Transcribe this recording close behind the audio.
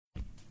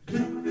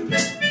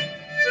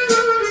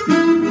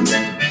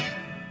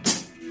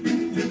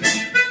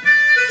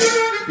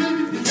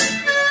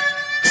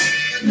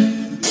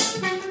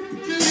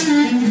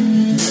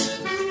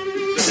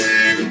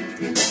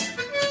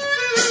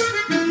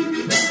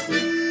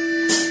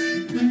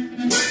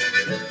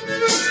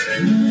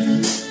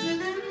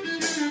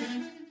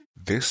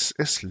This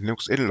is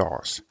Linux in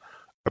Laws,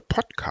 a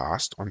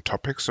podcast on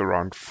topics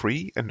around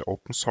free and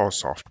open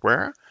source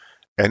software,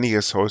 any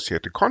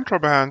associated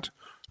contraband,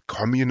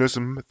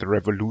 communism, the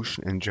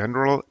revolution in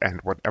general, and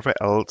whatever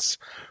else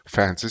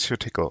fancies your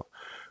tickle.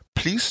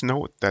 Please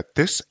note that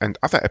this and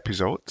other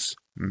episodes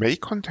may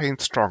contain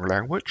strong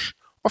language,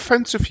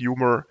 offensive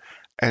humor,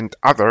 and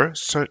other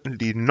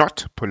certainly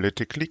not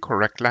politically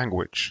correct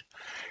language.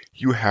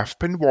 You have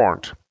been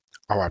warned.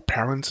 Our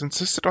parents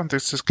insisted on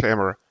this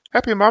disclaimer.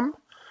 Happy, Mum?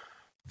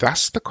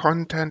 Thus, the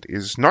content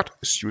is not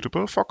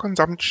suitable for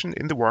consumption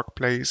in the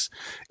workplace,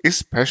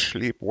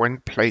 especially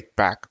when played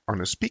back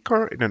on a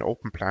speaker in an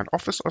open plan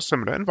office or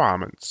similar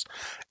environments.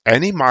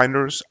 Any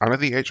minors under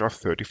the age of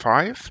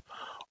 35,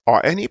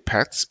 or any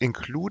pets,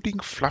 including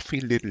fluffy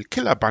little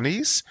killer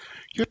bunnies,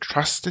 your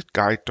trusted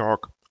guide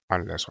dog,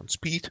 unless on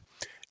speed,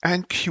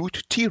 and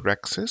cute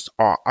T-Rexes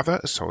or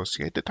other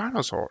associated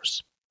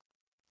dinosaurs.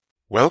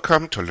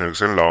 Welcome to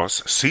Linux in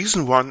Laws,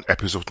 Season 1,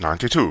 Episode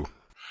 92.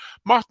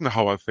 Martin,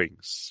 how are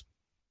things?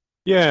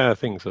 Yeah,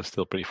 things are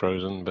still pretty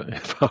frozen, but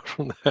apart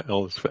from that,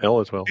 all is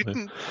well.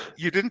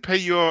 You didn't pay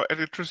your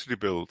electricity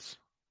bills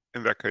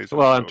in that case?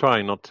 Well, I'm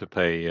trying not to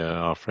pay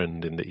our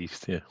friend in the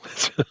east, yeah.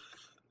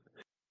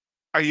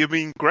 You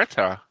mean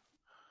Greta?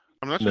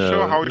 I'm not No,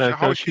 sure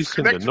how she's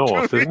in the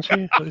north, isn't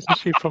she? Isn't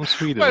she from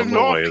Sweden or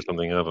Norway or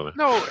something? I don't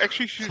know. No,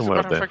 actually, she's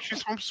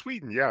from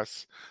Sweden,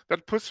 yes.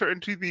 That puts her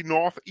into the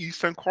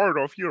northeastern corridor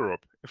of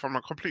Europe, if I'm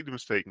not completely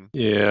mistaken.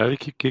 Yeah, you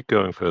keep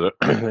going further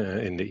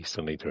in the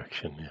easterly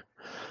direction, yeah.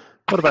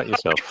 What about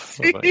yourself?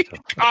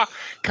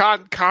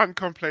 Can't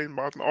complain,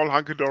 Martin. All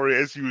hunky-dory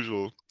as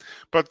usual.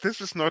 But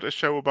this is not a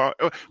show about...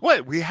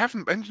 Well, we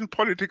haven't mentioned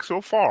politics so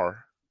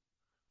far.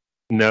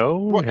 No,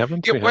 we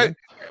haven't. There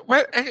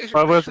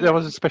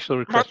was a special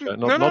request,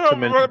 Martin, not to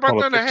mention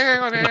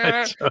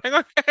politics.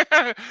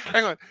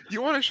 Hang on.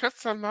 You want to shed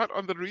some light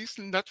on the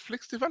recent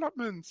Netflix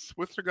developments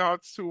with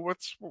regards to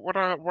what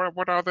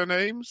are their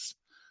names?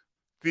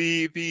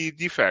 The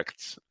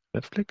defects.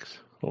 Netflix?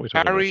 What are we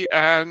talking Harry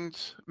and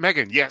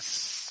Meghan,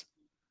 yes.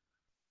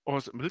 Or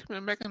was it Milton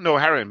and Meghan? No,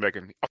 Harry and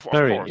Meghan. Of course,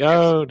 oh,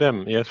 yes.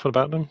 them. Yes, what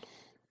about them?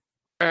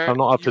 I'm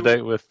not up to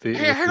date with this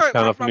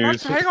kind of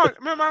news. Hang on.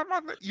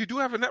 You do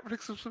have a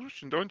Netflix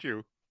subscription, don't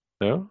you?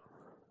 No.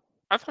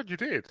 I thought you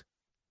did.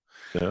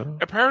 No.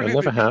 Apparently, I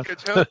never have.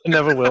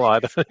 Never will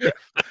either.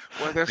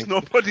 Well, there's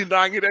nobody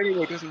denying it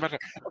anyway. It doesn't matter.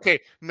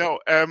 Okay, no.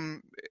 Are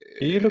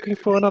you looking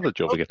for another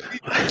job again?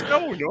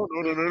 No.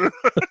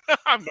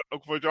 I'm not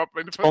looking for a job.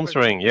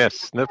 Sponsoring,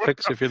 yes.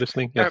 Netflix, if you're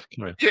listening. Yes.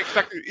 Yeah,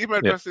 exactly. Email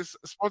address is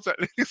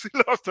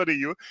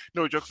sponsor@linuxinlaws.eu.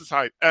 No, jokes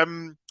aside.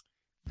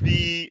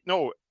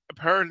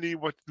 Apparently,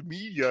 what the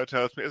media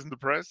tells me, isn't the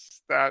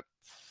press, that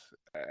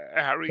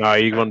Harry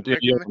you want to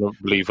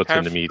believe what's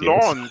in the media.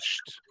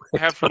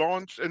 have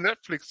launched a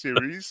Netflix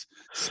series,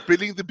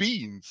 Spilling the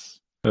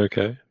Beans.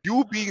 Okay.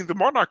 You being the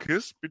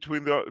monarchist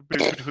between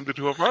the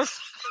two of us.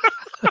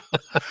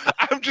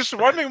 I'm just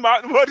wondering,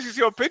 Martin, what is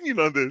your opinion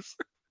on this?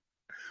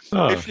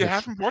 If you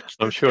haven't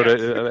watched it, I'm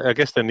sure I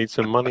guess they need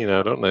some money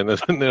now, don't they?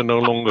 They're no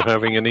longer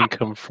having an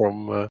income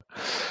from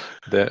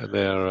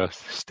their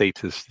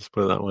status, let's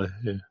put it that way.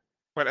 Yeah.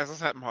 Well, as I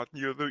said, Martin,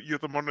 you're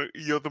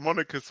the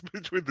monarchist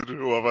between the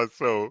two of us,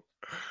 so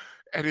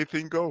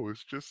anything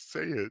goes. Just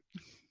say it.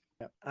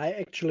 Yeah, I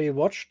actually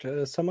watched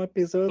some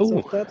episodes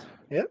of that.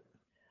 Yeah.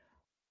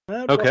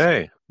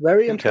 Okay.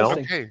 Very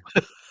interesting.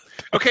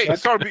 Okay.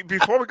 Sorry.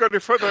 Before we go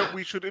any further,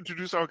 we should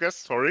introduce our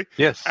guest. Sorry.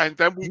 Yes. And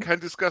then we can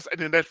discuss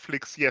any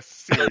Netflix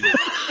series.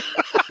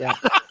 Yeah.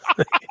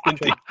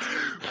 Indeed.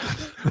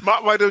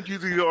 Mark, why don't you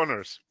do your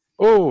honors?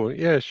 Oh,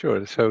 yeah,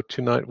 sure. So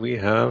tonight we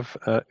have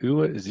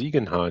Uwe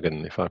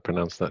Ziegenhagen, if I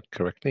pronounce that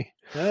correctly.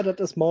 Yeah, that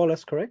is more or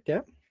less correct,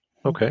 yeah.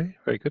 Okay,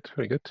 very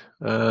good.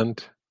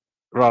 And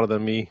rather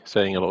than me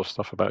saying a lot of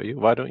stuff about you,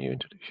 why don't you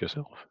introduce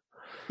yourself?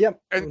 Yeah.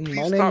 And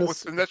please start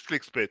with the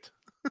Netflix bit.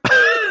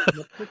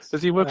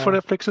 Does he work for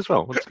Netflix as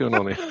well? What's going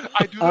on here?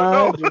 I do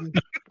not know.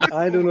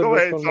 I do not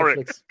work for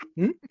Netflix.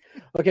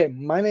 Okay,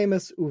 my name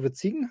is Uwe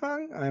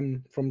Ziegenhagen.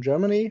 I'm from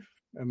Germany,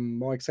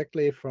 more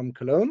exactly from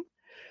Cologne.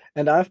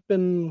 And I've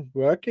been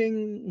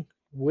working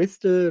with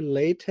the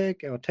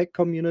LaTeX or tech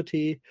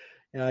community,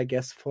 I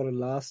guess, for the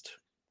last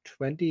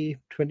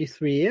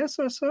 23 years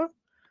or so.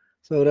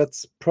 So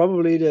that's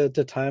probably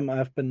the time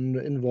I've been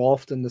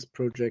involved in this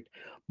project,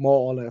 more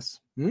or less.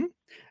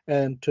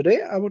 And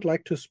today I would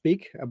like to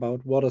speak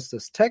about what is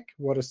this tech,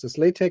 what is this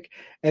LaTeX,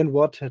 and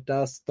what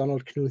does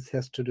Donald Knuth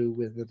has to do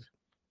with it.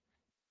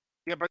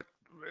 Yeah, but...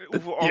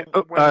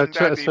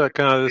 So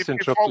can I just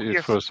interrupt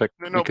you for a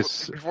second?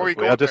 Because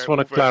I just want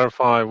to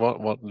clarify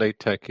what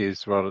LaTeX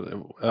is.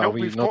 Do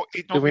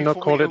we not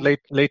call it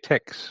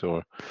LaTeX?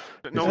 Or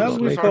no,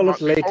 we call it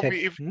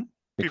LaTeX.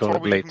 Before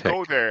we can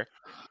go there,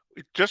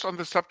 just on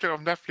the subject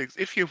of Netflix,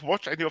 if you've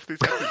watched any of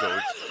these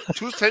episodes,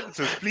 2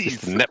 sentences, please.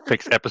 Just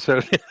Netflix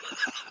episode.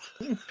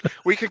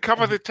 We can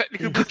cover the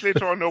technical bits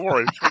later on, no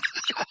worries.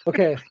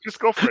 Okay. Just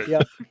go for it.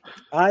 Yeah.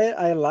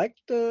 I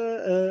liked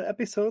the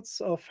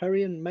episodes of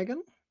Harry and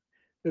Meghan.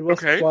 It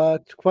was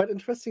quite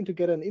interesting to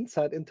get an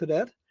insight into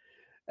that.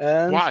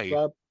 And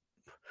why?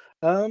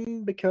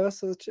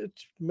 Because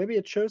maybe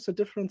it shows a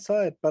different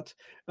side. But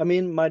I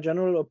mean, my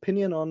general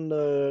opinion on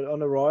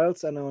the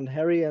royals and on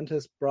Harry and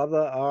his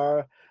brother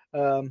are,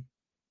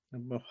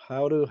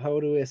 how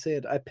do I say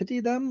it? I pity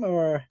them,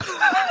 or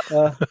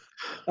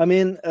I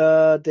mean,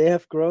 they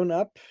have grown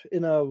up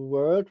in a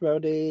world where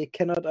they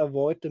cannot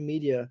avoid the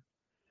media,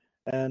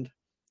 and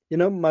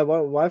my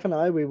wife and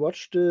I, we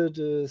watched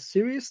the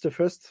series, the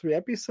first 3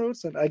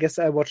 episodes, and I guess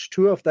I watched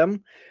 2 of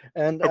them.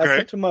 And I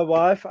said to my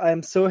wife,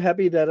 "I'm so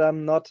happy that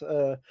I'm not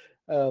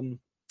in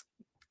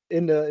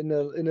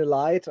the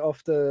light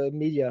of the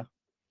media."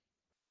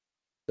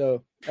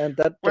 So, and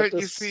that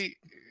you see,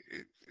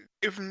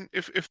 even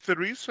if the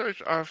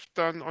research I've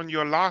done on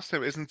your last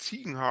time isn't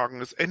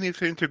Ziegenhagen is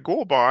anything to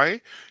go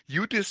by,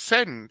 you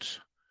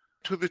descend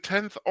to the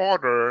 10th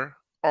order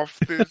of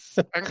this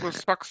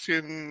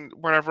Anglo-Saxon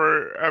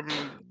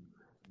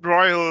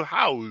royal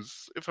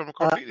house, if I'm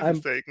completely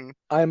mistaken.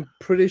 I'm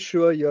pretty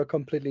sure you're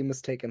completely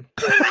mistaken.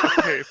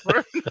 Okay,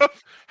 fair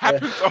enough.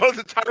 Happens all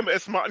the time,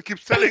 as Martin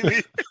keeps telling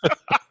me.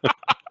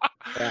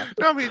 Yeah.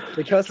 No, I mean,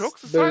 because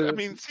jokes aside, I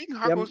mean,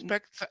 Ziegenhagen goes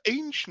back to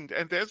ancient,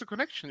 and there's a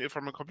connection, if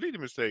I'm completely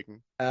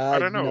mistaken. I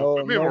don't know.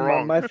 Maybe I'm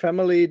wrong. My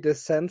family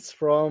descends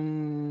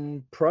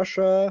from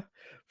Prussia,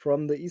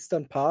 from the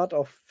eastern part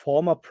of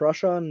former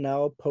Prussia,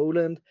 now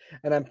Poland,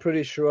 and I'm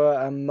pretty sure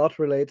I'm not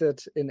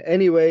related in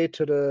any way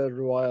to the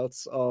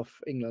royals of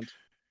England.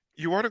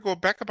 You want to go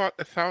back about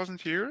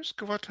 1,000 years,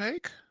 give or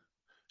take?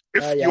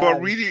 If you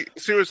are really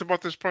serious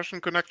about this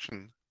Prussian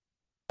connection.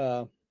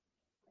 No.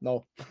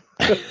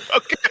 Okay,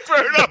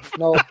 fair enough.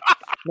 No,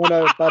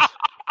 but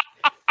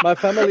my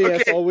family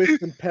has always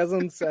been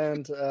peasants,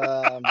 and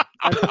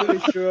I'm pretty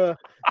sure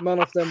none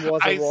of them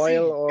was a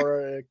royal or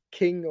a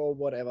king or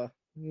whatever.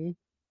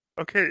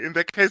 Okay, in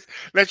that case,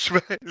 let's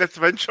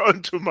venture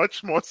on to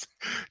much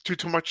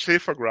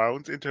safer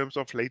grounds in terms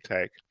of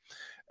LaTeX.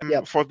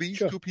 For these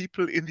 2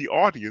 people in the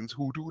audience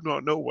who do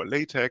not know what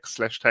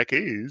LaTeX/tech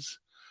is,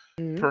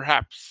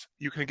 perhaps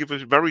you can give a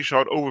very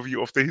short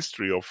overview of the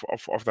history of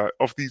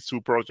these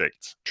 2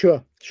 projects.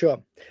 Sure.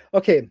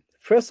 Okay,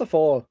 first of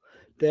all,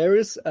 there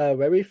is a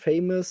very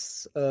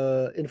famous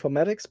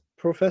informatics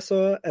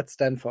professor at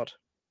Stanford,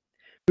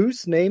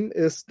 whose name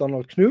is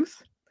Donald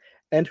Knuth,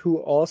 and who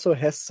also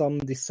has some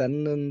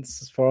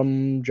descendants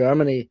from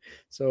Germany.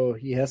 So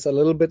he has a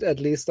little bit, at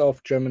least,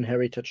 of German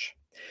heritage.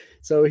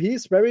 So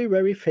he's very,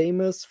 very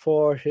famous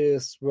for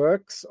his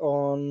works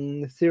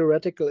on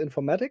theoretical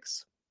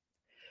informatics.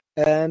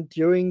 And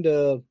during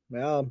the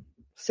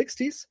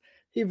 60s,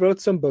 he wrote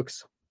some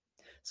books.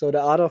 So the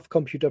art of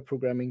computer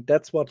programming,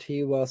 that's what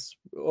he was,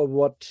 or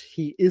what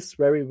he is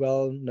very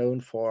well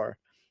known for,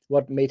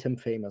 what made him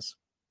famous.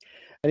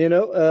 And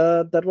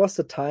that was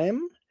the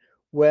time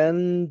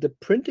when the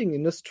printing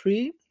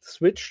industry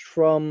switched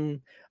from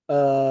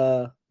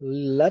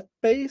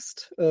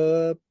lead-based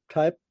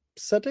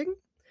typesetting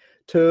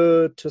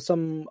to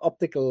some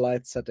optical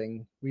light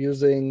setting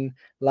using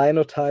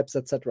linotypes,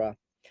 etc.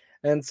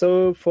 And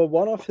so for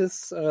one of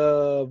his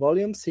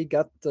volumes, he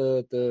got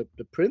the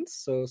prints,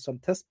 so some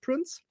test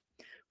prints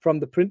from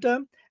the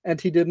printer, and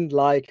he didn't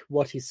like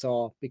what he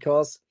saw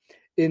because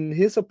in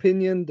his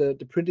opinion,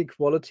 the printing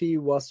quality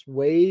was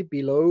way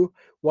below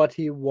what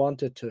he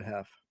wanted to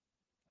have.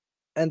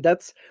 And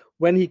that's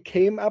when he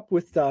came up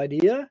with the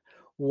idea,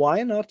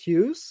 why not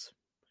use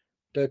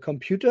the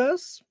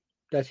computers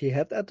that he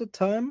had at the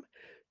time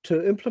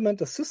to implement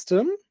a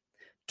system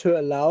to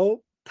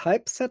allow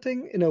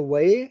typesetting in a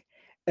way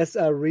as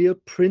a real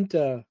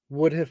printer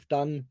would have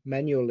done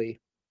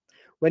manually.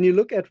 When you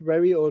look at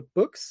very old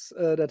books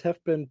that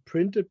have been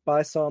printed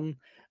by some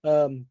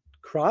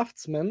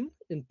craftsmen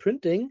in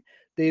printing,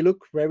 they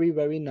look very,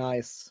 very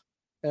nice.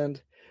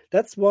 And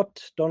that's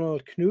what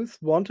Donald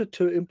Knuth wanted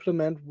to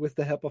implement with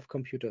the help of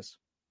computers.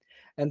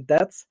 And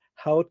that's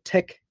how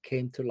tech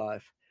came to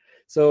life.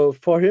 So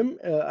for him,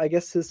 I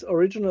guess his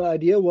original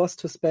idea was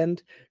to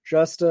spend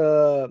just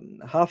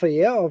half a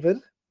year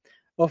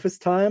of his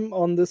time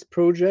on this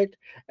project.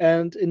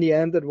 And in the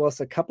end, it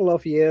was a couple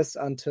of years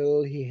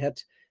until he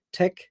had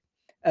tech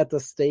at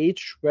the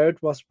stage where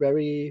it was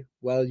very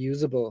well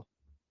usable.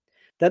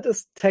 That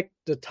is tech,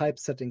 the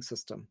typesetting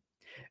system.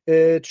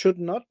 It should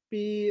not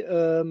be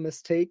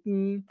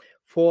mistaken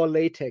for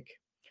LaTeX.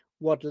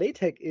 What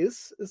LaTeX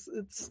is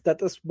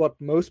that is what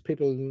most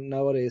people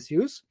nowadays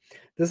use.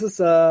 This is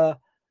a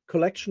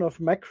collection of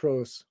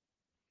macros,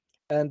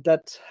 and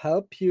that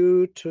help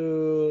you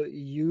to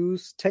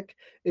use tech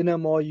in a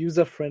more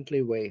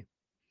user-friendly way.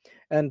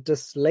 And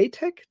this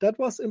LaTeX, that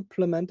was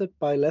implemented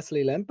by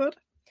Leslie Lampert,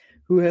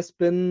 who has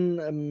been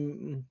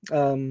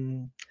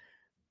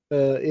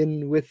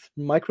with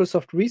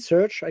Microsoft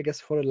Research, I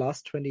guess, for the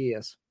last 20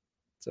 years.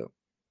 So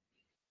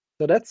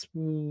that's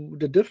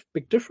the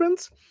big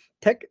difference.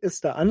 Tech is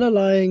the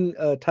underlying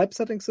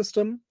typesetting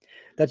system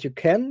that you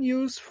can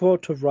use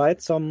to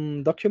write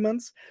some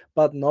documents,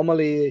 but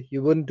normally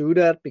you wouldn't do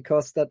that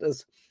because that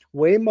is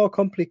way more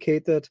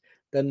complicated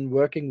than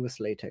working with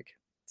LaTeX.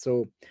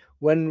 So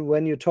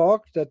when you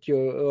talk that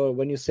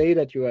when you say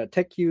that you are a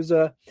tech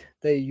user,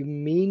 that you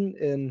mean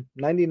in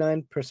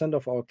 99%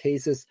 of our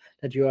cases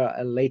that you are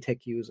a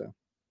LaTeX user,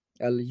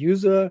 a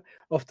user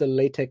of the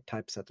LaTeX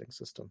typesetting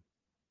system.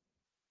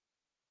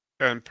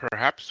 And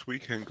perhaps we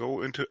can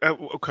go into,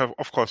 okay,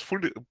 of course,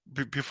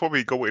 before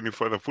we go any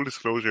further, full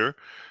disclosure,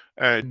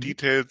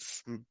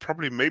 details,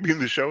 probably maybe in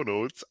the show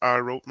notes. I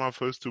wrote my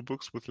first 2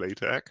 books with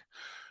LaTeX,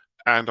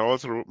 and I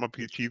also wrote my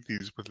PhD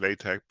thesis with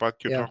LaTeX,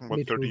 but you're talking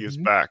about 30 years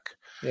back.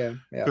 Yeah.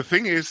 The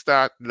thing is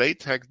that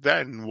LaTeX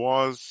then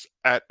was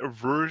at a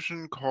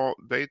version called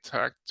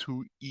LaTeX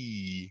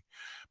 2E.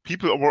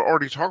 People were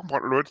already talking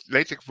about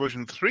LaTeX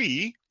version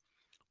 3,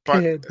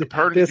 but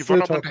apparently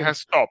development has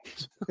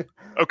stopped.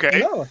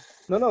 Okay.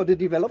 No, the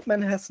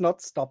development has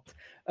not stopped.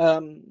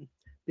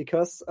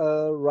 Because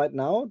right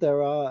now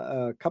there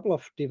are a couple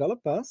of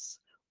developers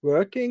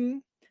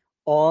working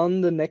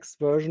on the next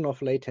version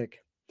of LaTeX.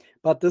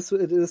 But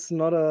it is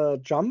not a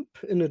jump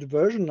in the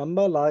version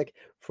number like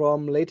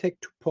from LaTeX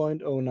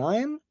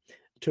 2.09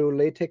 to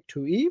LaTeX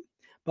 2E,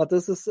 but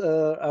this is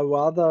a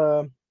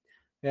rather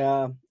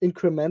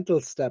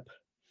incremental step.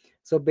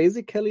 So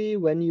basically,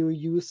 when you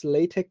use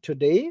LaTeX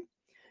today,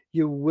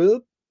 you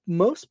will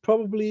most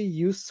probably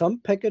use some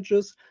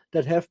packages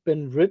that have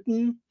been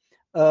written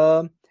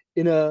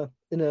in a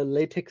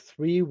LaTeX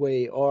 3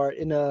 way or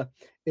in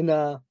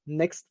a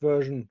next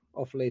version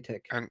of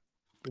LaTeX.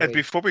 And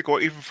before we go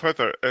even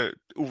further,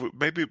 Uwe,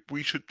 maybe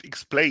we should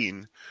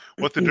explain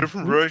what the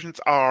different versions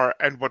are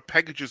and what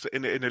packages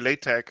in a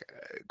LaTeX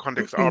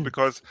context are,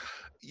 because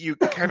you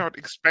cannot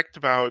expect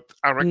about,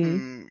 I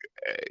reckon,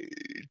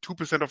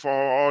 2% of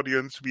our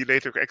audience to be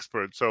LaTeX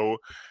experts. So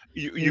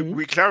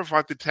we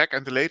clarified the tech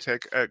and the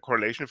LaTeX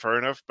correlation, fair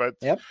enough, but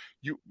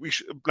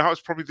now is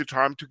probably the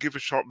time to give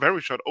a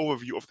very short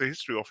overview of the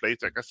history of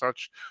LaTeX as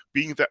such,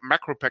 being that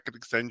macro packet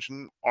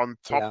extension on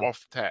top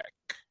of tech.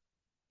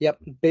 Yep.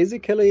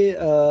 Basically,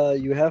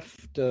 you have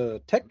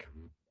the tech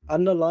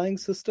underlying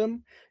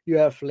system. You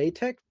have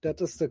LaTeX, that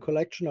is the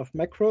collection of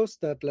macros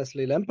that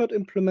Leslie Lampert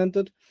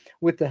implemented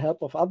with the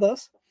help of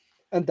others.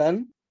 And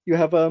then you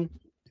have a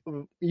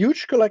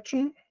huge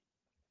collection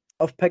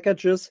of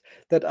packages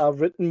that are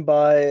written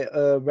by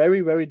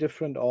very, very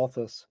different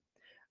authors.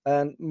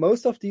 And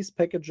most of these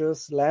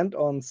packages land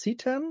on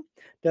CTAN.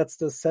 That's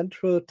the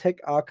Central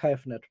Tech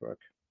Archive Network.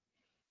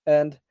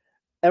 And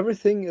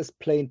everything is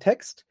plain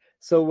text.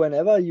 So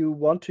whenever you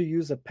want to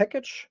use a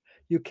package,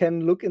 you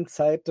can look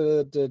inside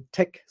the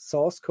tech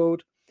source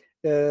code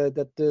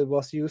that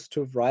was used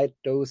to write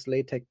those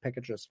LaTeX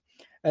packages.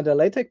 And a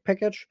LaTeX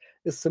package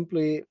is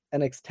simply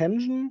an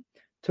extension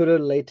to the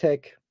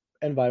LaTeX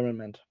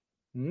environment.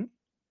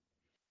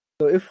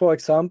 So if, for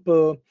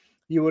example,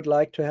 you would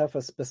like to have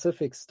a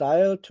specific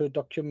style to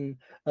document,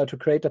 to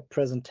create a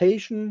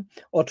presentation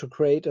or to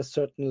create a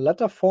certain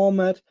letter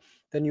format,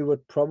 then you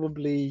would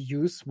probably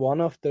use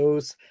one of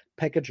those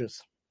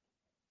packages.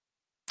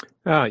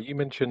 You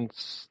mentioned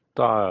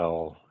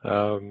style.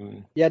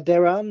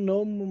 There are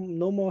no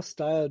more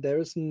style. There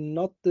is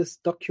not this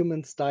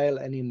document style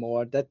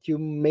anymore that you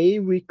may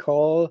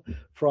recall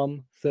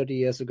from 30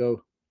 years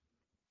ago.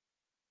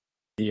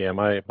 Yeah,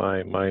 my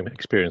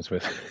experience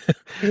with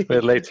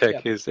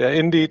LaTeX is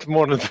indeed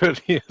more than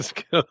 30 years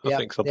ago. I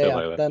think something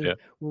like that. Then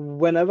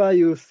whenever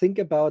you think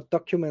about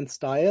document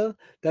style,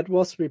 that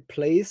was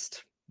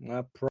replaced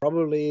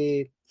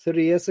probably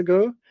 30 years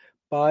ago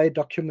by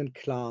document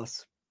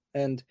class.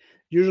 And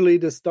usually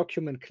this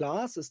document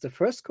class is the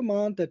first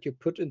command that you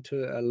put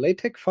into a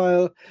LaTeX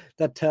file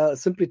that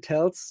simply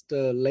tells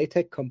the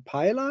LaTeX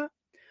compiler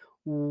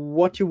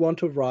what you want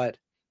to write,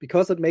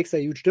 because it makes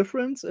a huge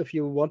difference if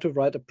you want to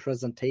write a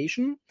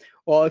presentation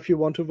or if you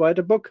want to write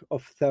a book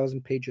of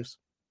 1,000 pages.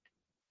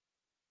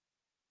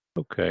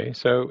 Okay,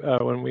 so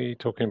when we're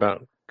talking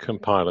about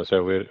compiler,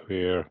 so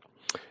we're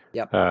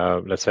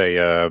let's say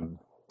a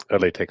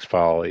LaTeX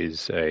file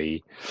is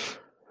a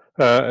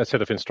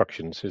set of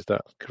instructions. Is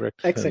that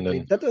correct?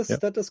 Exactly.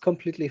 That is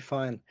completely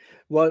fine.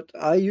 What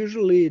I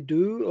usually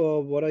do,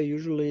 or what I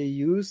usually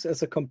use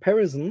as a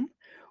comparison,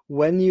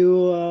 when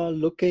you are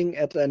looking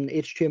at an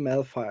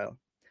HTML file,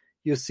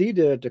 you see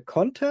the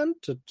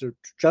content,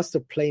 just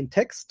a plain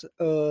text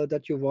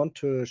that you want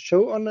to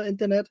show on the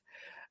internet,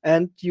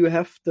 and you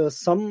have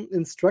some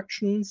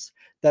instructions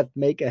that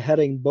make a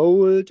heading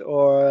bold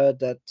or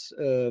that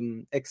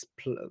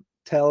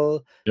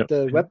tell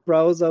the web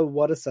browser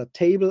what is a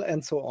table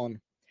and so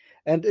on.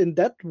 And in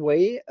that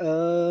way,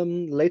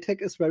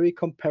 LaTeX is very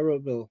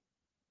comparable,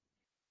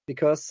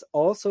 because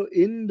also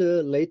in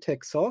the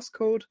LaTeX source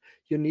code,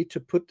 you need to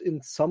put in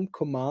some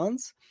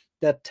commands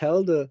that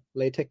tell the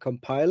LaTeX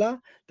compiler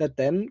that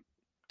then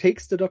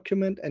takes the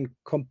document and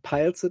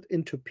compiles it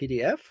into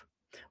PDF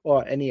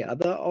or any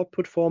other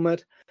output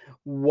format.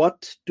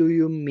 What do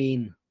you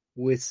mean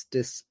with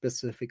this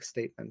specific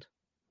statement?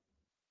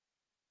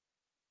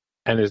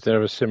 And is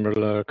there a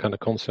similar kind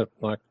of concept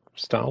like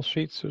style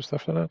sheets or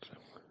stuff like that?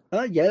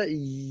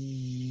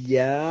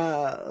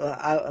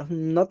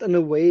 Not in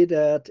a way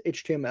that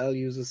HTML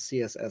uses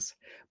CSS.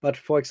 But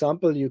for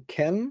example, you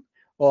can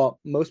or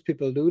most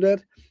people do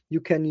that, you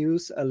can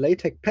use a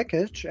LaTeX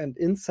package, and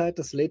inside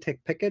this LaTeX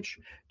package,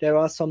 there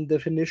are some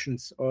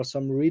definitions or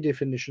some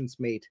redefinitions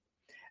made.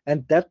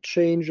 And that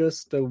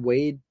changes the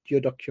way your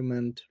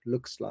document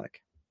looks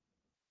like.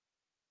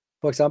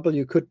 For example,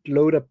 you could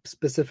load a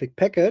specific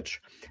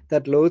package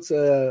that loads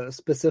a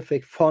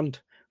specific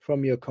font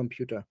from your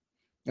computer.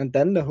 And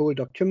then the whole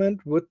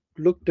document would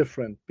look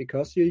different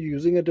because you're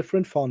using a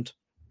different font.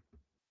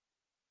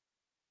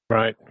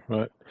 Right.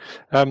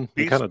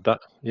 We kind of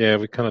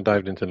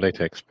dived into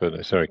LaTeX,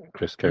 but sorry,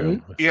 Chris, carry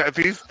on. Yeah,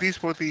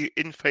 these were the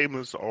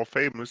infamous or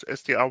famous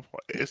STY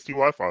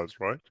files,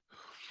 right?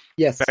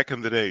 Yes. Back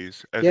in the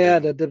days.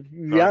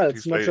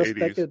 It's not just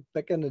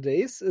back in the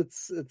days.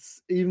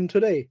 It's even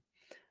today.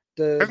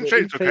 Hasn't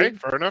changed. Okay,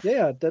 fair enough.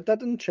 Yeah, that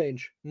didn't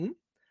change.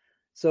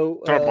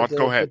 So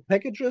the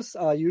packages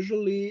are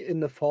usually in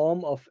the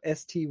form of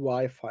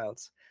STY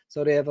files.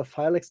 So they have a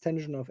file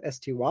extension of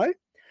STY,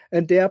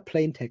 and they are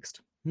plain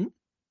text.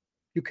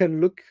 You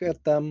can look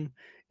at them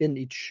in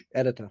each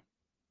editor.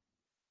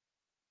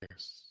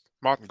 Yes.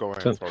 Martin, go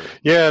ahead. Sorry.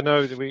 Yeah,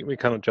 no, we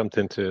kind of jumped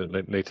into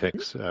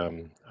LaTeX.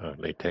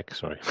 LaTeX,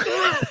 sorry.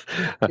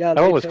 I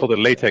always called it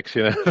LaTeX,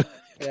 It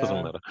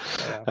doesn't matter.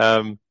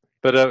 Yeah.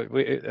 But a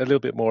little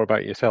bit more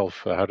about yourself.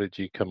 How did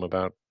you come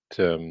about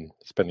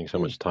spending so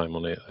much time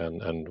on it,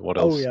 and what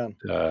else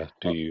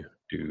do you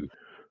do?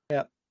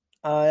 Yeah,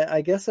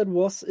 I guess it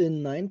was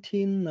in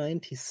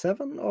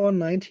 1997 or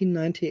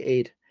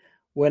 1998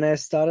 when I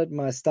started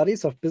my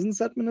studies of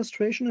business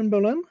administration in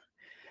Berlin.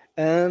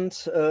 And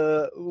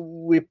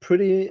we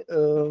pretty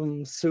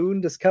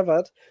soon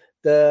discovered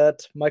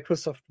that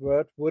Microsoft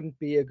Word wouldn't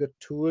be a good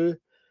tool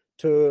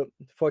to,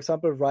 for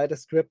example, write a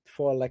script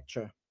for a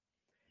lecture.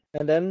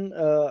 And then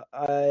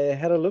I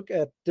had a look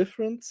at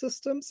different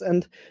systems,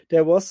 and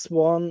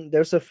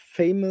there's a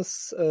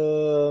famous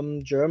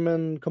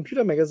German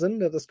computer magazine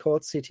that is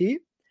called CT.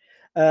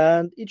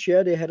 And each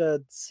year they had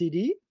a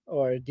CD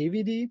or a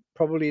DVD,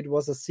 probably it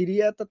was a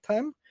CD at the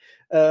time,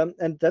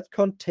 and that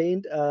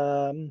contained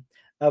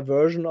a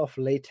version of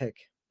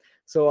LaTeX.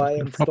 So I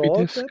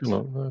installed it.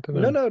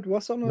 No, it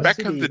was on a back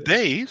CD. in the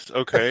days,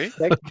 okay.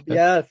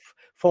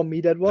 For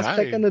me, that was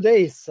back in the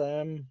days.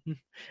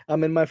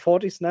 I'm in my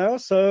 40s now,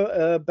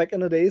 so back in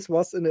the days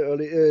was in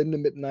the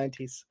mid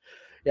 90s.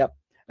 Yeah,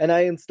 and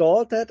I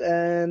installed that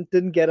and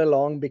didn't get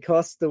along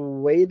because the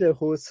way the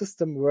whole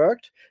system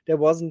worked, there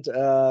wasn't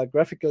a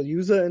graphical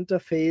user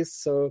interface,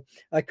 so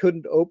I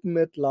couldn't open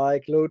it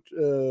like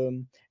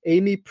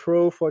AMI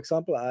Pro, for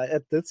example.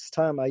 At this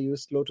time, I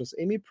used Lotus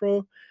AMI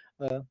Pro.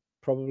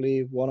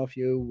 Probably one of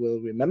you will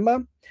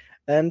remember.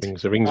 And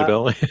rings a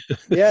bell.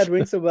 Yeah, it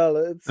rings a bell.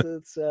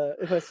 It's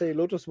if I say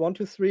Lotus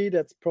 123,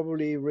 that's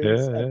probably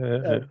rings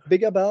a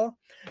bigger bell.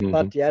 Mm-hmm.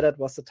 But yeah, that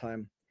was the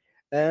time.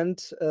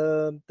 And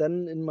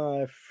then in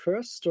my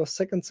first or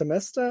second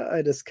semester,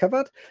 I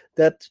discovered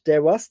that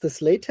there was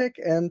this LaTeX,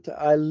 and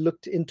I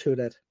looked into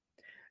that.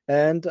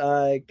 And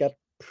I got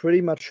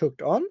pretty much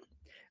hooked on.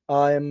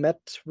 I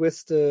met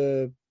with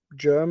the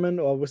German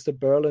or with the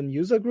Berlin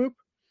user group,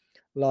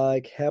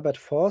 like Herbert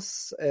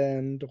Voss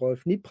and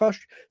Rolf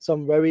Nieprasch,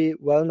 some very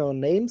well-known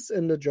names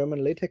in the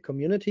German LaTeX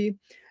community,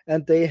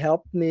 and they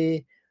helped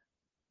me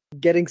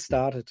getting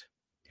started.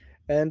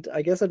 And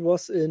I guess it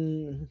was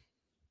in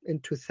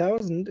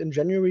 2000, in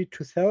January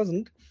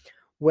 2000,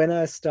 when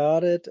I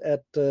started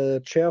at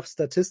the Chair of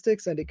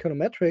Statistics and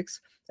Econometrics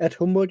at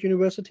Humboldt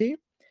University.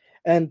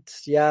 And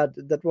yeah,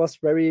 that was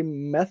very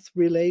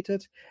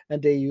math-related,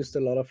 and they used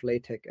a lot of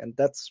LaTeX. And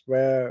that's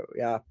where,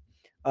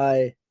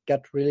 I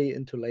got really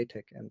into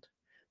LaTeX. And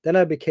then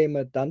I became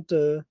a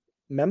Dante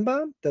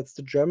member. That's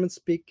the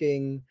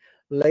German-speaking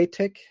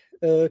LaTeX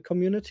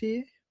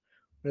community.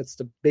 It's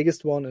the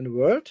biggest one in the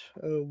world.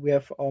 We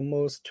have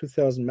almost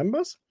 2,000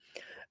 members.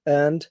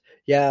 And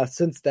yeah,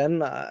 since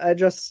then, I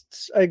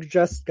just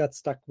got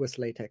stuck with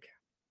LaTeX.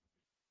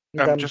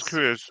 I'm just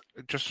curious,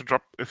 just to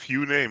drop a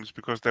few names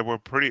because they were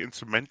pretty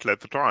instrumental at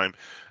the time.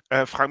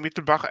 Frank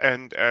Mittelbach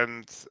and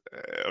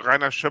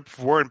Rainer Schöpf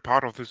weren't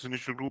part of this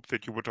initial group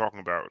that you were talking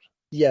about.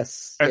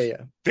 Yes, They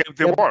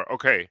were,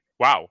 okay.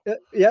 Wow.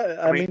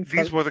 I mean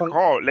these were the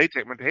core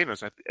LaTeX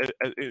maintainers in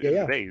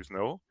the days,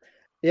 no?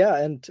 Yeah,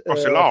 and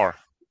still are.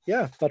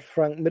 Yeah, but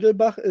Frank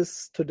Mittelbach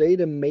is today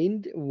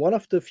one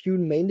of the few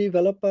main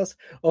developers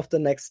of the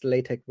next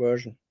LaTeX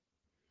version.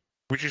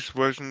 Which is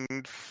version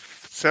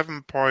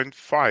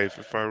 7.5,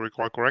 if I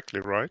recall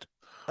correctly, right?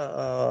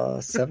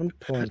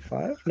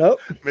 7.5? No.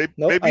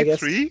 Maybe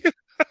 3?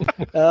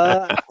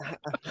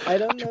 I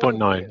don't know. 2.9.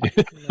 No.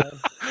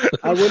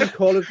 I wouldn't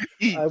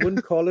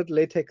call it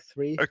LaTeX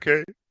 3.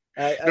 Okay.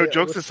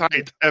 Jokes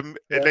aside,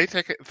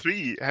 LaTeX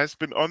 3 has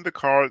been on the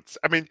cards.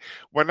 I mean,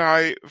 when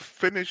I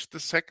finished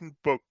the second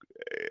book,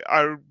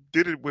 I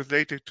did it with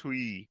LaTeX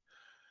 2E.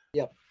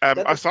 Yeah.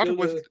 I started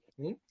with...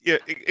 Yeah,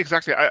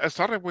 exactly. I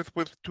started with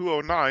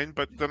 209,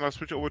 but then I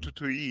switched over to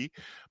 2E.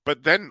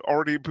 But then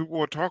already people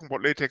were talking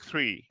about LaTeX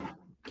 3.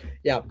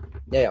 Yeah.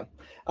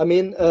 I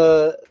mean,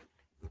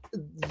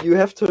 you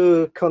have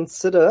to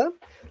consider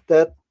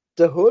that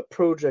the whole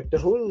project, the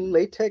whole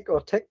LaTeX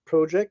or tech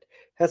project,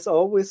 has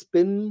always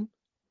been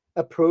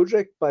a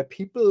project by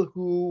people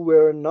who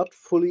were not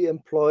fully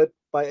employed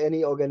by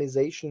any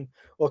organization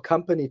or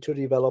company to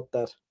develop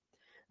that.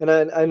 And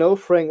I know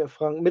Frank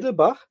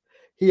Mittelbach,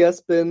 he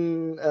has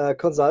been a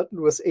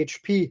consultant with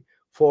HP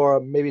for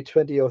maybe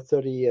 20 or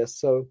 30 years.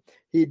 So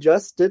he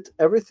just did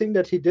everything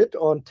that he did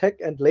on tech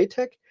and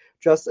LaTeX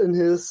just in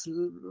his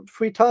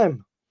free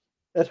time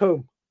at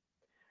home.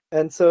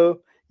 And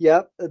so,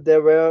 yeah,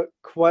 there were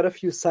quite a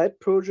few side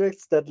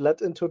projects that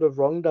led into the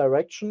wrong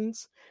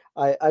directions.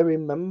 I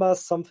remember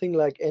something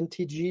like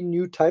NTG,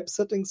 New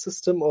Typesetting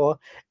System, or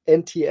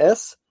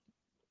NTS.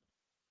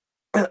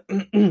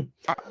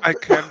 I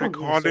can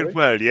recall it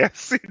well,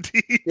 yes,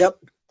 indeed.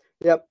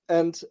 Yep.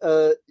 And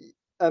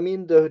I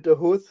mean, the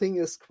whole thing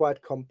is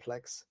quite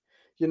complex.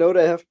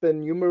 There have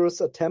been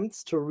numerous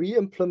attempts to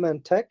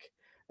re-implement tech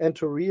and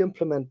to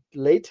re-implement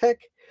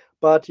LaTeX.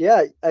 But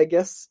yeah, I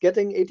guess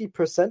getting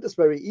 80% is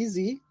very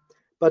easy,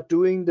 but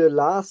doing the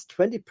last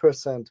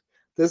 20%,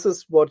 this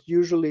is what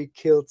usually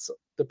kills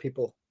the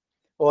people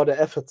or the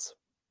efforts.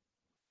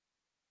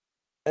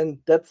 And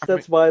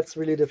that's why it's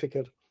really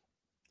difficult.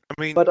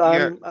 But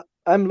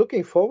I'm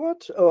looking forward,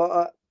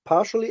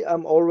 partially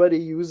I'm already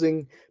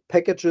using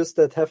packages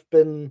that have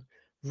been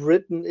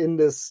written in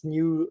this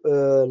new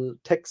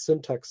text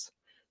syntax.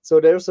 So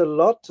there's a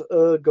lot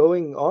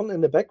going on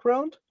in the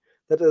background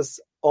that is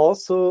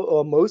also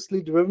or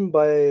mostly driven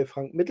by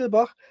Frank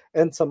Mittelbach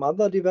and some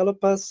other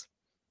developers.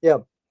 Yeah.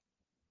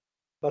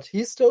 But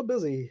he's still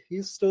busy.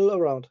 He's still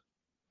around.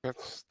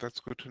 That's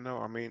good to know.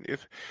 I mean,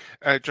 if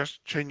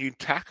just changing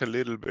tack a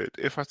little bit,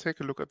 if I take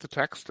a look at the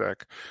tech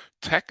stack,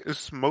 tech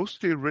is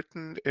mostly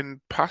written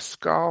in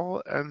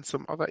Pascal and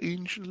some other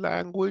ancient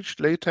language.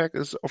 LaTeX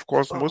is, of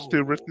course,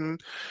 mostly written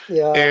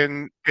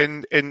in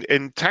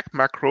tech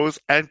macros,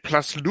 and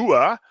plus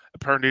Lua.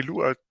 Apparently,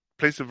 Lua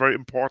plays a very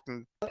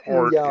important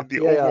part in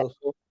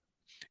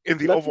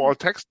the overall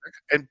tech stack,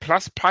 and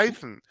plus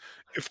Python.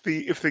 If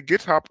the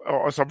GitHub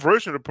or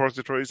Subversion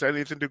repository is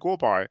anything to go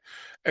by,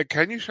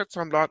 can you shed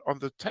some light on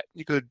the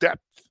technical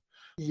depth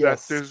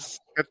that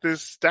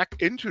this stack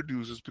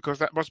introduces? Because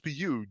that must be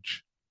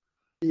huge.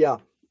 Yeah.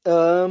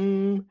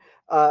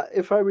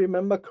 If I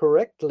remember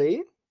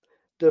correctly,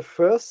 the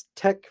first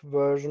tech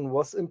version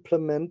was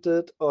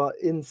implemented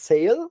in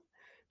Sail.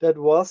 That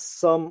was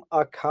some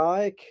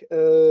archaic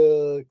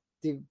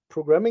the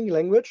programming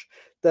language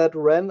that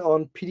ran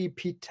on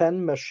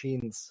PDP-10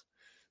 machines.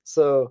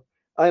 So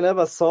I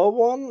never saw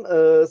one,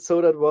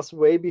 so that was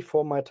way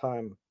before my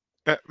time.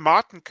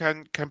 Martin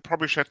can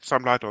probably shed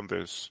some light on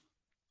this.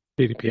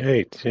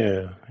 PDP-8,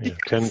 yeah.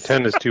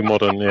 10 is too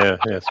modern. Yeah,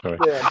 sorry.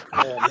 Yeah.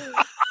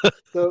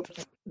 So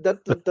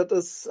that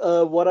is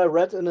what I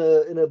read in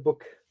a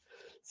book.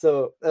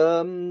 So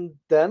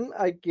then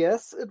I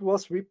guess it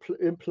was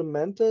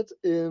implemented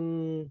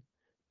in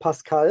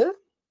Pascal,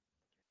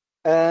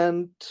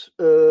 and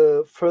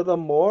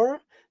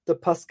furthermore, the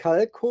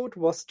Pascal code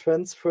was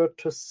transferred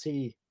to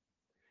C.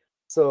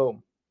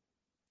 So,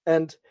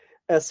 and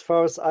as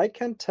far as I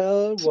can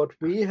tell, what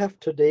we have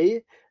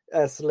today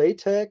as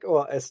LaTeX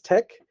or as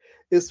tech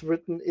is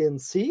written in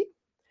C,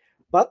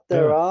 but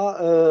there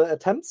are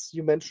attempts.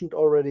 You mentioned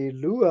already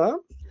Lua.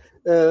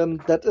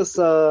 That is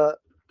a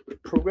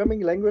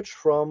programming language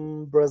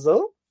from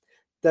Brazil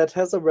that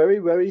has a very,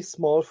 very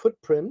small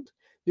footprint.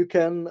 You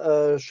can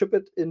ship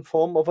it in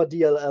form of a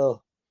DLL.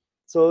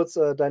 So it's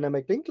a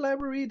dynamic link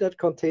library that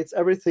contains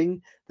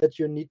everything that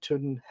you need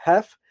to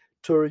have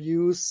to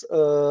use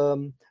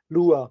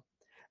Lua.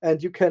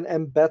 And you can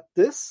embed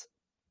this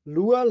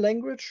Lua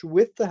language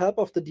with the help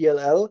of the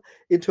DLL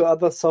into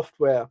other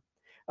software.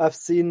 I've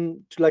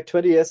seen, like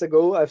 20 years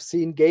ago, I've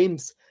seen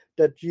games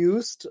that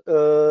used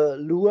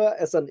Lua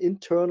as an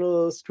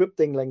internal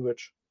scripting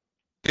language.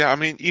 Yeah, I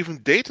mean, even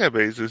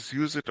databases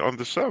use it on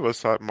the server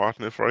side,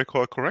 Martin, if I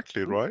recall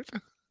correctly, right?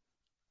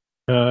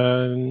 I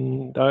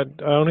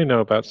only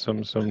know about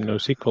some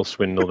NoSQL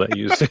swindle that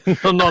use it,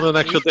 not an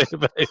actual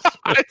database.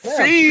 I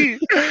see.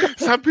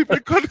 Some people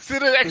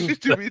consider it actually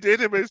to be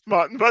database,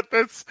 Martin, but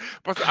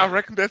I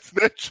reckon that's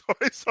their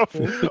choice of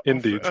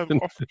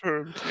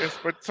terms. Yes,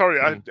 but sorry,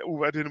 I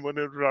didn't want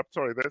to interrupt.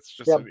 Sorry, that's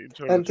just an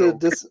internal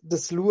joke.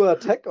 This Lua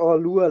tech or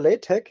Lua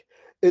LaTeX,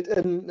 it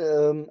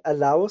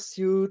allows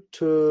you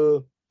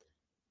to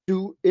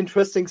do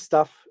interesting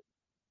stuff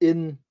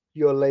in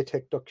your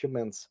LaTeX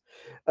documents.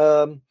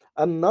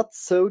 I'm not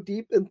so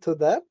deep into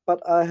that,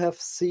 but I have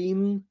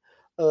seen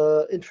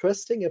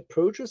interesting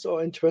approaches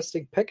or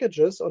interesting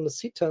packages on the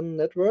CTAN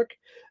network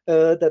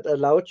that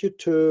allowed you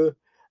to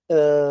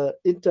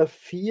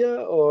interfere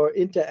or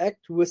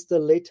interact with the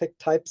LaTeX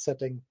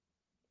typesetting.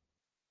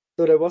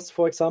 So there was,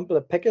 for example,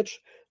 a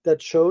package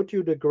that showed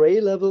you the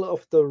gray level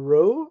of the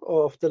row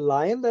or of the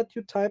line that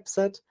you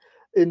typeset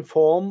in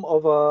form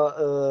of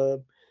a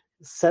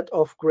set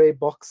of gray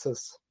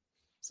boxes.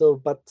 So,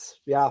 but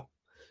yeah,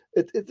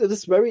 it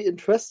is very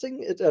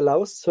interesting. It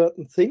allows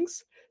certain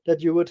things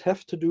that you would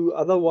have to do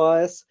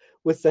otherwise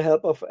with the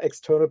help of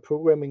external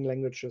programming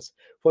languages.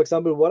 For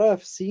example, what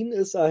I've seen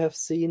is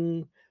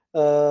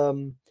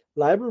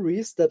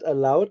libraries that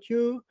allowed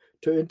you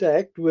to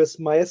interact with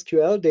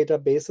MySQL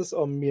databases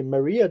or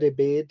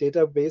MariaDB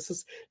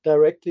databases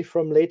directly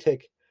from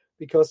LaTeX,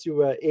 because you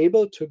were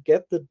able to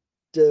get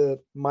the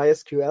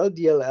MySQL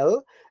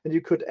DLL and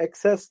you could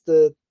access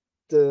the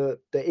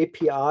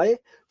API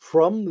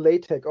from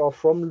LaTeX or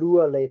from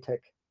Lua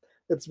LaTeX.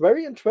 It's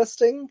very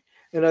interesting,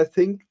 and I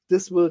think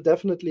this will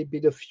definitely be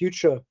the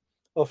future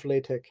of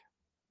LaTeX.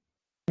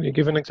 Can you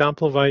give an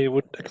example of how you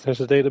would access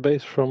a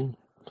database from?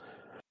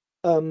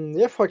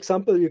 For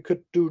example, you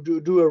could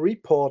do a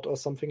report or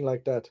something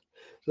like that.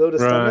 So the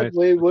standard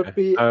way would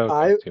be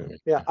I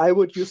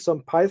would use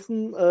some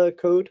Python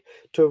code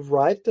to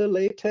write the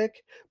LaTeX,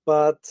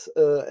 but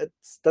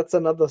that's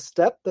another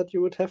step that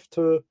you would have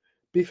to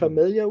be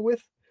familiar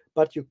with.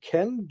 But you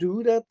can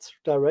do that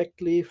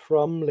directly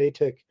from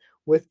LaTeX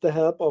with the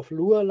help of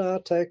Lua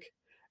LaTeX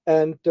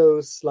and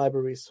those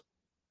libraries.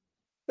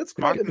 It's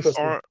quite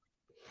interesting.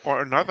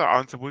 Or another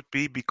answer would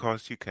be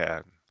because you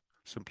can.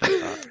 Simply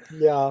that.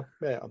 Yeah.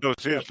 No,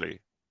 seriously.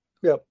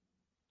 Yep.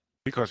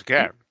 Because you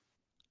can.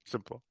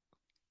 Simple.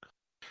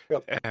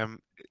 Yep.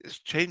 It's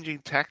changing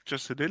tack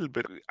just a little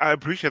bit. I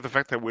appreciate the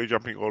fact that we're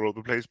jumping all over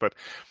the place, but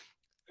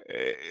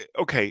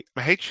okay,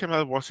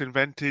 HTML was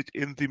invented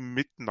in the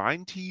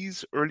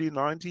mid-90s, early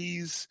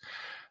 90s.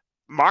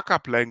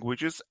 Markup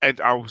languages,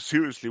 and I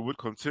seriously would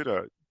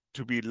consider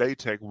to be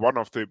LaTeX one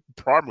of the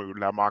primary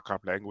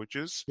markup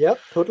languages. Yep,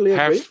 totally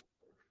agree.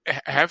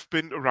 Have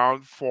been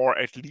around for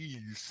at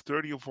least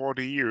 30 or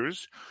 40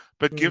 years,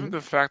 but given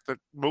the fact that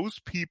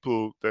most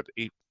people that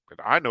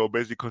I know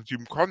basically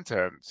consume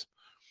content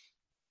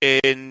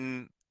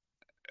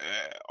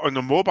on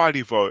a mobile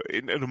device,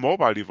 in a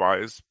mobile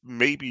device,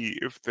 maybe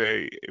if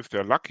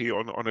they're lucky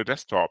on a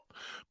desktop,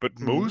 but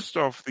most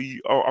of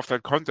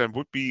that content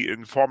would be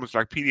in formats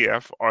like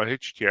PDF or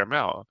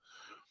HTML.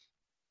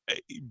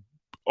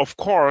 Of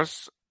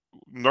course,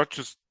 not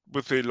just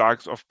with the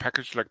likes of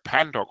package like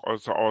Pandoc or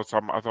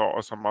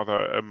some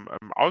other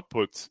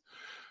outputs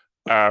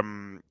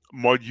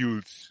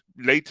modules,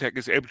 LaTeX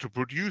is able to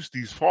produce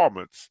these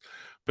formats.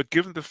 But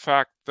given the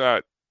fact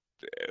that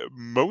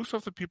most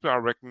of the people, I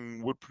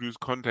reckon, would produce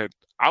content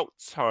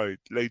outside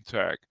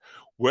LaTeX,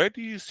 where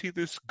do you see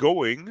this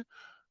going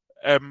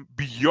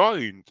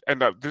beyond?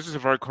 And this is a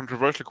very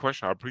controversial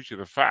question. I appreciate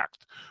the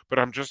fact, but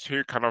I'm just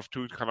here to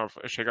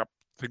shake up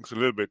things a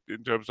little bit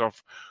in terms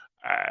of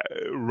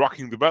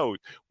rocking the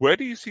boat. Where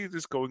do you see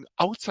this going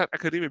outside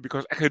academia?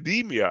 Because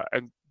academia,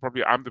 and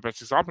probably I'm the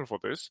best example for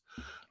this,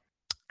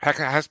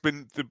 has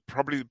been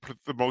probably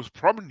the most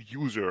prominent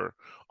user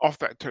of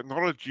that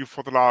technology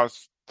for the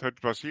last 30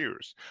 plus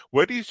years.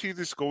 Where do you see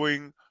this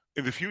going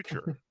in the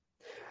future?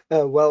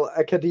 Well,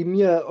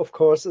 academia, of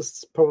course,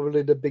 is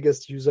probably the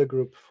biggest user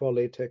group for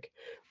LaTeX.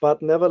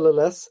 But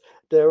nevertheless,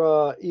 there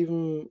are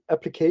even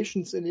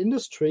applications in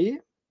industry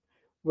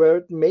where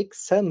it makes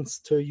sense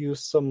to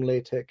use some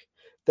LaTeX.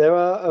 There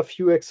are a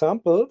few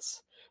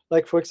examples.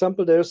 Like, for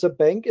example, there's a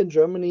bank in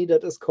Germany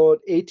that is called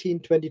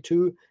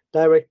 1822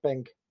 Direct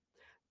Bank.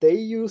 They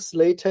use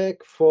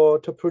LaTeX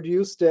to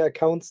produce their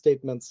account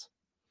statements.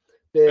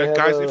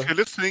 Guys, if you're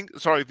listening,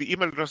 sorry, the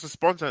email address is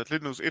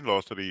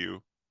sponsor@linuxinlaws.eu.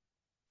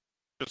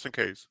 Just in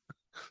case.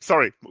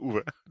 Sorry,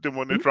 Uwe, didn't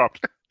want to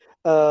interrupt.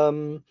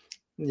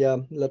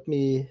 Let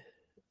me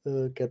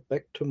get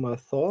back to my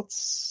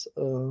thoughts.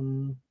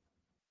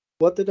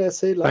 What did I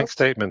say last? Bank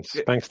statements.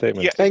 Yeah, bank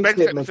statements.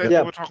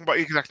 Yeah. We were talking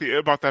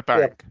about that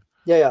bank.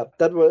 Yeah.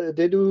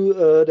 They do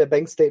their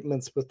bank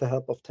statements with the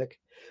help of tech.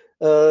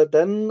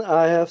 Then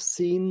I have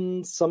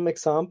seen some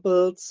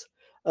examples,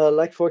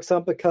 like for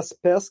example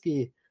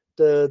Kaspersky,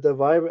 the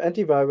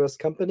antivirus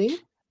company.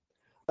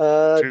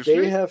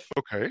 They have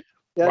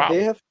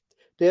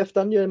they have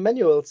done your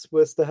manuals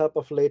with the help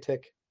of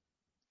LaTeX.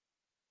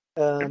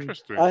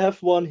 Interesting. I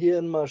have one here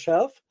in my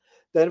shelf.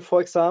 Then,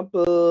 for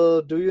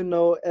example, do you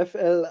know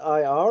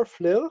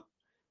FLIR,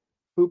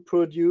 who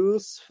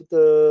produce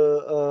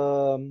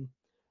the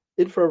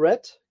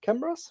infrared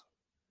cameras?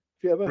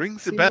 Have you ever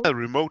rings a bell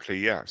remotely?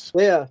 Yes.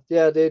 Yeah.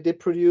 They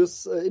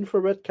produce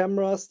infrared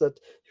cameras that,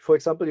 for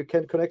example, you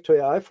can connect to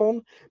your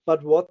iPhone.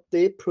 But what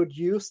they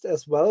produced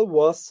as well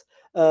was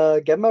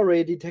gamma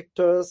ray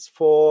detectors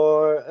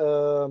for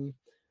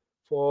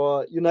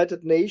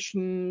United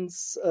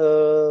Nations.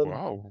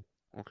 Wow.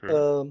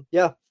 Okay.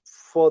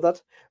 For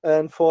that,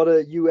 and for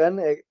the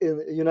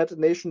United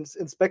Nations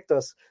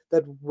inspectors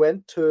that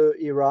went to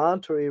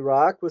Iran, to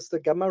Iraq with the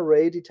gamma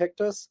ray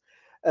detectors.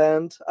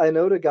 And I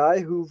know the guy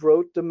who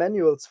wrote the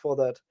manuals for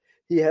that.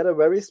 He had a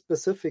very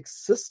specific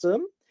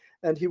system,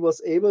 and he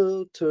was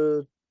able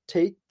to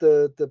take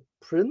the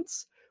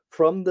prints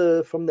from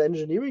the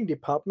engineering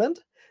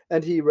department,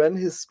 and he ran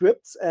his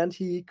scripts, and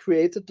he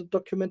created the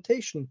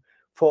documentation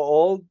for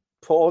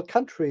all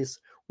countries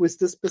with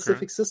this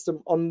specific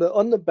system on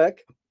the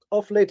back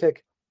of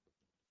LaTeX.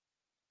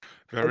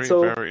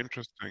 Very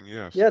interesting.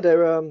 Yes. Yeah,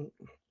 there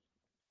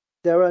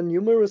are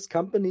numerous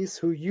companies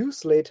who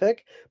use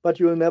LaTeX, but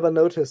you will never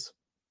notice.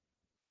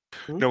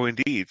 No,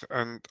 indeed.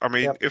 And I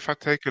mean, if I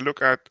take a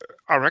look at,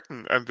 I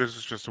reckon, and this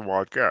is just a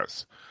wild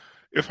guess,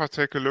 if I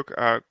take a look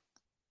at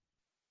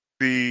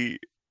the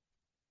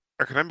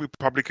academic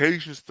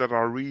publications that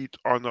I read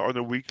on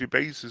a weekly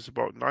basis,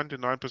 about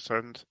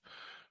 99%,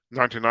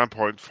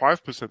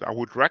 99.5%, I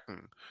would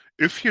reckon,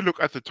 if you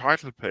look at the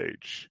title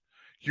page,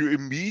 you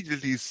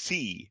immediately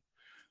see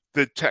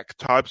the TeX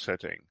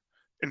typesetting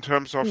in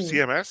terms of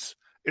CMS,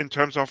 in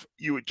terms of,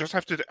 you just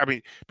have to,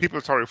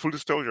 full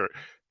disclosure,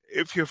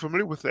 if you're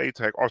familiar with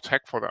LaTeX, or TeX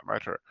for that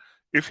matter,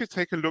 if you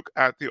take a look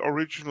at the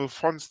original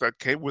fonts that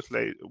came with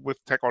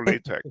TeX or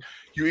LaTeX,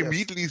 you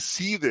immediately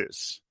see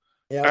this.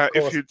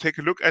 If you take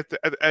a look at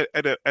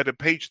a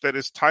page that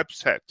is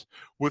typeset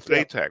with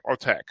LaTeX or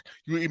TeX,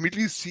 you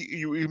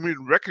immediately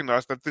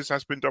recognize that this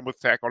has been done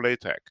with TeX or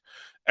LaTeX.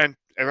 And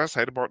as I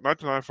said, about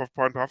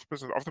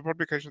 99.5% of the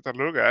publications that I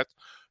look at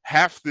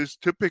have this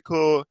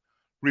typical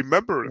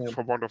remembrance,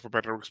 for want of a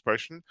better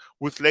expression,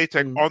 with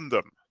LaTeX on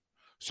them.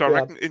 So I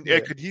reckon in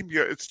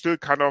academia, it's still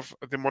kind of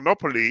the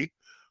monopoly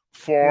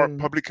for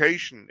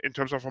publication in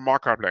terms of a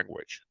markup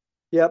language.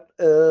 Yep,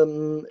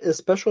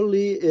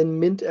 especially in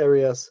MINT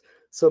areas.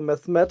 So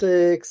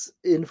mathematics,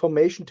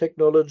 information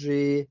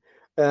technology,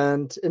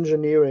 and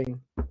engineering.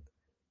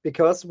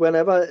 Because when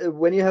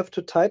you have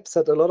to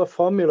typeset a lot of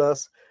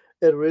formulas,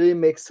 it really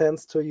makes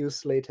sense to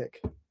use LaTeX.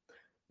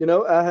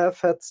 I have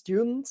had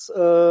students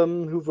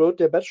who wrote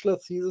their bachelor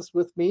thesis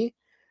with me,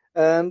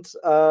 and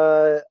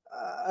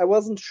I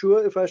wasn't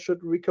sure if I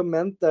should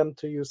recommend them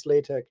to use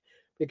LaTeX,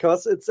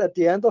 because it's at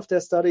the end of their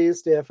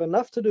studies, they have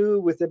enough to do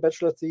with their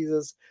bachelor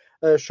thesis.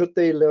 Should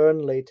they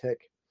learn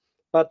LaTeX?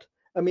 But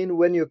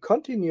when you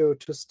continue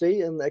to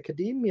stay in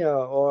academia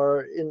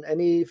or in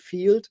any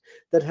field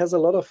that has a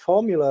lot of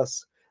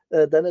formulas,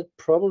 then it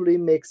probably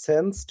makes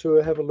sense to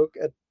have a look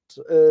at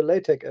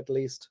LaTeX at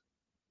least.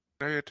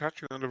 Now you're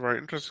touching on a very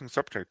interesting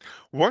subject.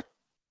 What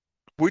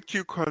would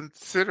you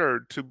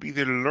consider to be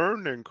the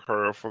learning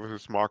curve for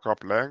this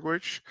markup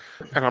language?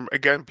 And I'm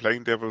again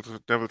playing devil's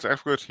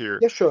advocate here.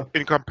 Yeah, sure.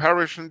 In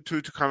comparison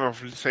to kind of,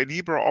 say,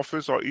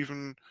 LibreOffice, or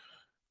even,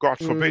 God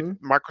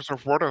forbid,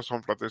 Microsoft Word or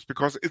something like this,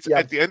 because it's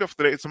at the end of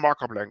the day, it's a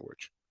markup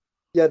language.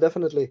 Yeah,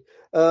 definitely.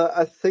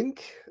 I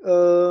think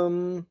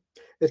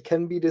it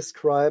can be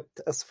described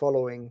as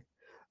following.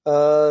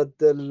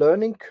 The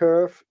learning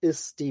curve is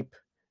steep.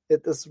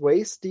 It is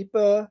way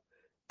steeper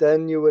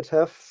than you would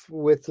have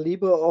with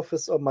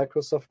LibreOffice or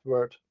Microsoft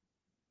Word.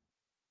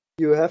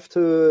 You have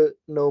to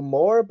know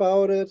more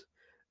about it,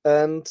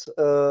 and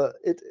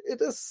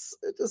it is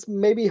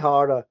maybe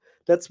harder.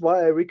 That's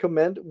why I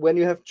recommend, when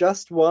you have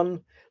just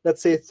one,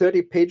 let's say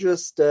 30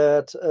 pages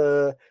that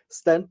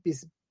stand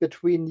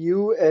between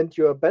you and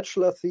your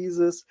bachelor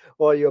thesis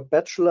or your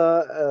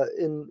bachelor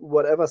in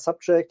whatever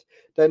subject,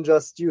 then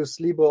just use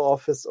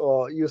LibreOffice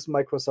or use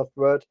Microsoft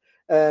Word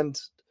and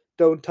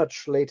don't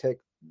touch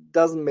LaTeX.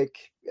 Doesn't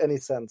make any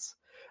sense.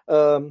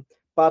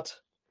 But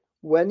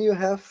when you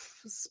have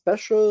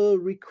special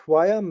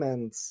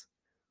requirements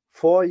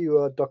for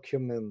your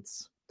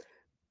documents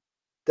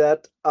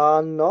that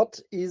are not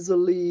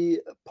easily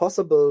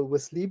possible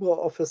with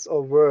LibreOffice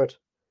or Word,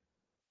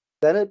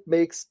 then it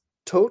makes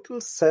total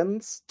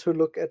sense to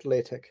look at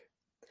LaTeX.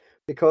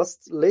 Because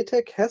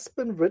LaTeX has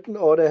been written,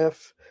 or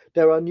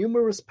there are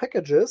numerous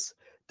packages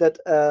that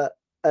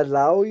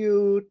allow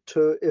you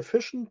to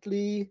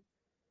efficiently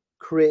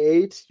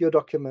create your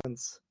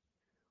documents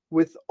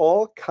with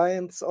all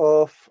kinds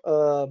of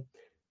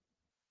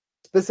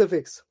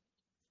specifics.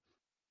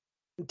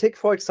 Take,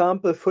 for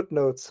example,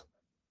 footnotes.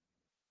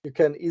 You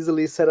can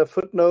easily set a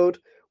footnote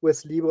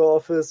with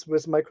LibreOffice,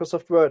 with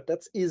Microsoft Word.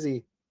 That's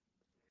easy.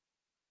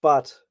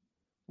 But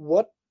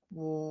what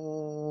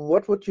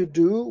would you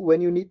do when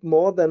you need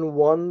more than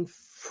one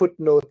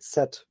footnote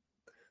set?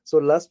 So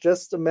let's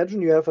just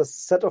imagine you have a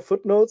set of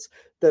footnotes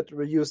that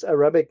use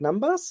Arabic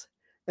numbers,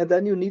 and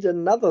then you need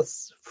another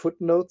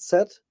footnote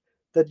set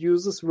that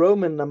uses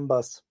Roman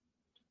numbers.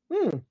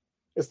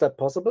 Is that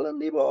possible in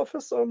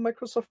LibreOffice or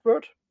Microsoft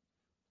Word?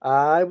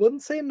 I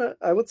wouldn't say no.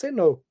 I would say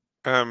no.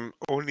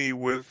 Only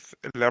with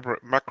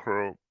elaborate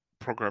macro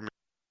programming.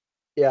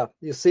 Yeah,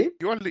 you see?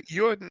 You're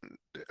LibreOffice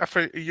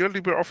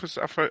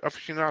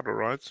aficionado,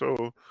 right?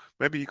 So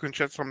maybe you can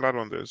shed some light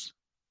on this.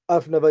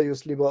 I've never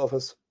used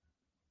LibreOffice.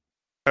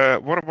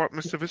 What about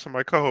Mr. Visser,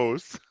 my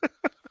co-host?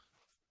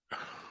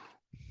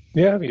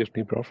 Yeah, I've used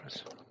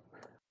LibreOffice.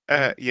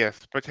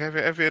 Yes, but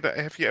have you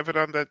ever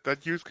done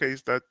that use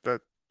case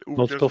that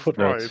multiple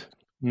footnotes?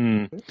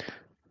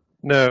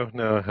 No,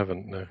 I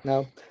haven't.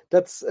 No,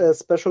 that's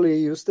especially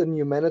used in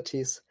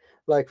humanities.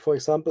 Like, for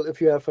example,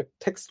 if you have a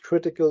text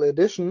critical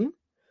edition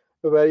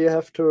where you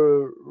have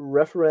to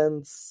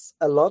reference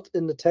a lot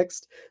in the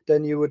text,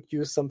 then you would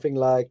use something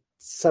like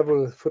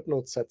several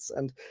footnote sets.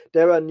 And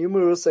there are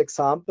numerous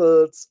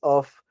examples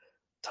of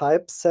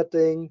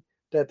typesetting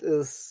that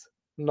is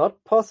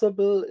not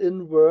possible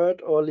in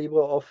Word or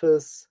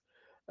LibreOffice.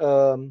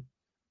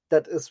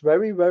 That is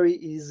very, very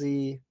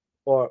easy,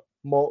 or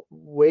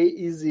way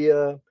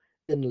easier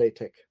in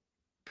LaTeX.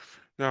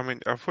 Yeah,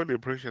 I fully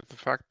appreciate the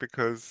fact,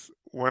 because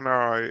when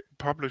I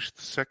published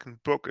the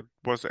second book, it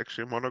was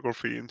actually a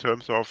monography in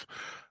terms of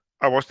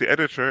I was the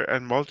editor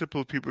and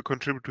multiple people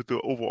contributed to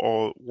the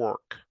overall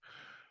work.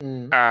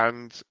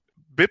 And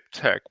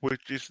BibTeX,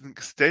 which is an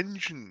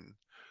extension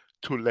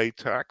to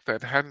LaTeX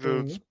that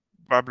handles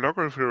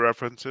bibliography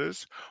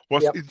references,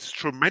 was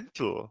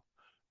instrumental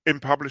in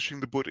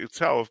publishing the book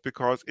itself,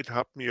 because it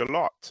helped me a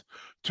lot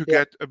to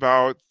get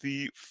about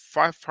the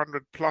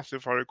 500 plus,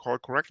 if I recall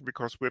correctly,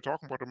 because we're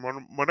talking about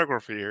a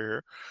monography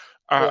here,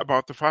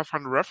 about the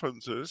 500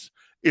 references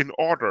in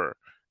order.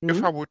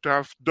 If I would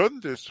have done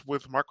this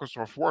with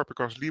Microsoft Word,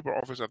 because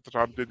LibreOffice at the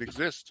time didn't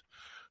exist,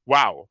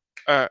 wow,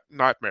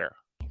 nightmare.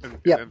 In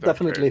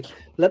definitely. case.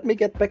 Let me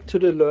get back to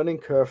the learning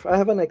curve. I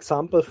have an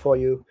example for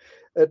you.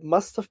 It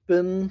must have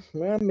been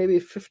maybe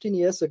 15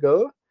 years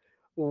ago,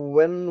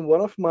 when one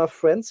of my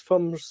friends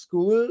from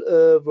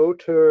school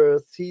wrote her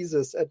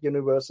thesis at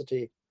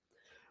university.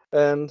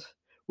 And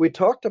we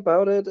talked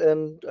about it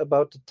and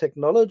about the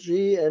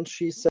technology, and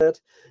she said,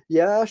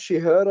 she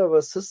heard of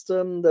a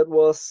system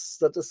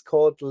that is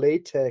called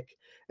LaTeX,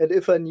 and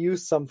if I knew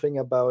something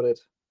about it.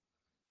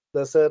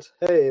 They said,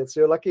 hey, it's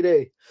your lucky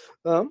day.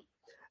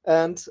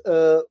 And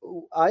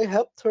I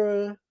helped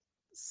her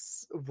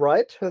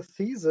write her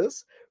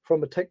thesis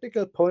from a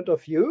technical point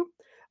of view.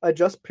 I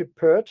just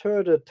prepared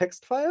her the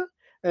text file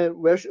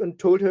and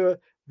told her,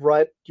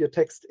 write your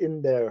text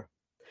in there.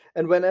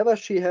 And whenever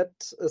she had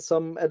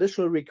some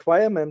additional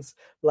requirements,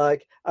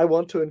 like I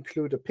want to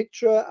include a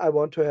picture, I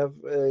want to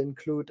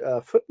include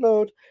a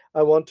footnote,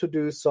 I want to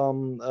do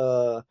some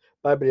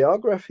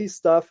bibliography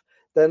stuff,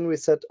 then we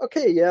said,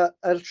 okay,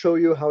 I'll show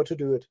you how to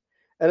do it.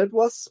 And it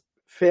was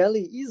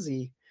fairly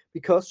easy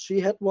because she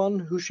had one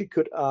who she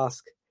could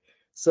ask.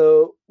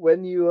 So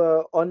when you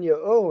are on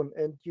your own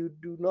and you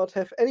do not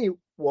have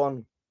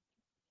anyone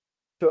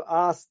to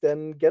ask,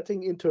 then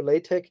getting into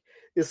LaTeX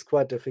is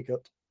quite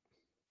difficult.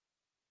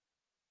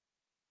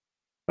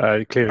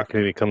 It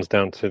clearly comes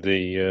down to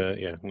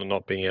the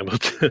not being able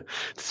to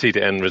see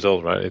the end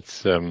result, right?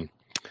 It's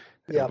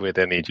with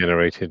any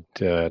generated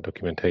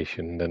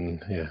documentation,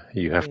 then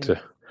you have to.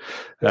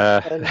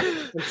 And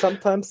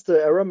sometimes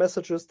the error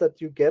messages that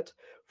you get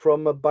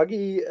from a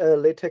buggy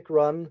LaTeX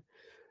run,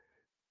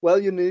 well,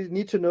 you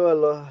need to know a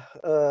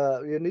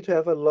lot. You need to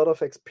have a lot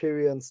of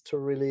experience to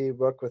really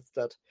work with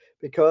that,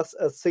 because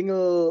a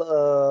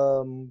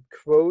single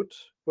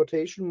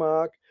quotation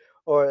mark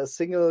or a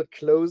single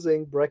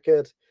closing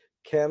bracket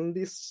can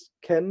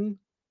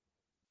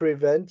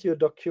prevent your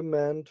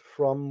document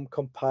from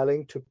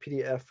compiling to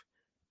PDF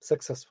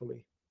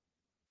successfully.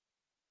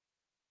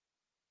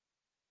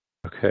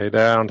 Okay,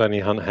 there aren't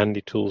any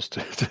handy tools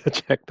to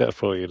check that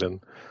for you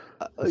then.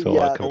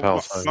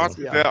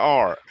 There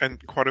are,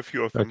 and quite a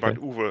few of them. Okay.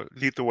 But Uwe,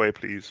 lead the way,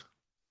 please.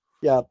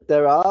 Yeah,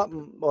 there are,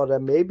 or there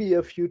may be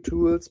a few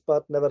tools,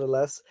 but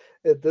nevertheless,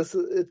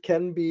 it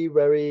can be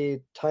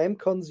very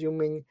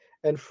time-consuming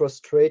and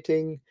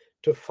frustrating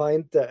to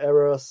find the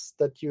errors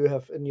that you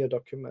have in your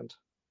document.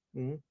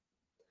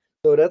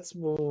 So that's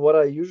what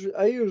I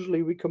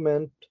usually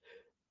recommend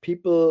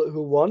people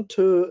who want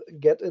to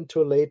get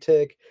into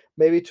LaTeX,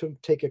 maybe to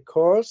take a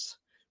course.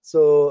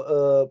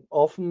 So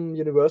often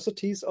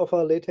universities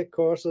offer LaTeX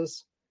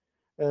courses,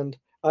 and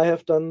I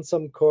have done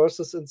some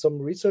courses in some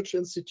research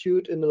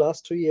institute in the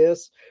last 2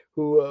 years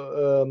who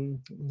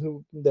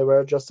there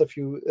were just a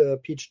few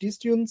PhD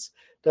students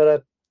that I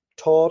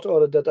taught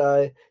or that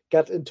I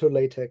got into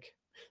LaTeX.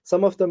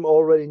 Some of them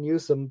already knew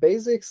some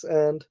basics,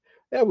 and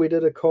we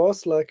did a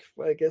course like,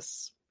 I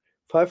guess,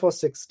 5 or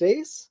 6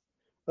 days,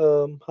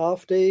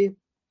 half day,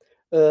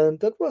 and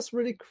that was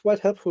really quite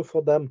helpful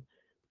for them,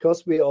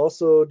 because we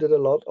also did a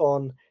lot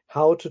on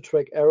how to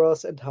track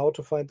errors and how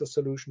to find the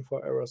solution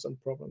for errors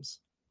and problems.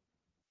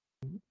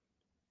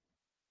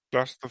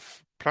 Plus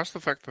the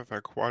fact that there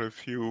are quite a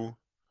few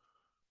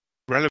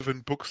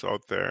relevant books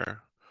out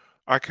there.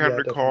 I can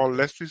recall definitely.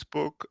 Leslie's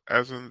book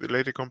as the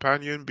LaTeX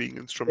Companion being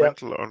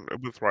instrumental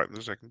with writing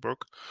the second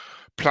book.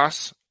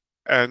 Plus,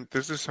 and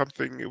this is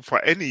something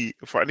for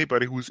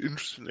anybody who's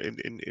interested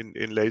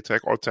in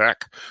LaTeX or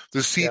tech, the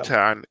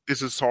CTAN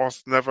is a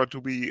source never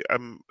to be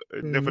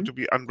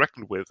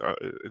unreckoned with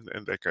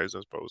in that case,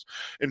 I suppose.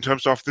 In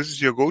terms of, this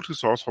is your go-to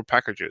source for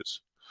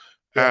packages.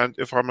 Yeah. And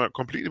if I'm not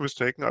completely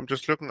mistaken, I'm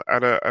just looking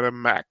at a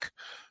Mac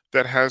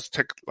that has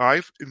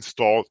TeXlive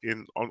installed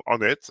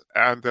on it,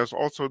 and there's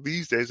also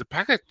these days a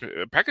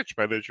package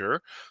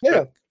manager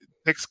that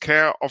takes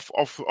care of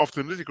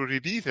the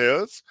nitty-gritty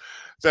details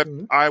that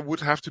I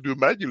would have to do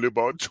manually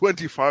about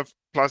 25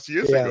 plus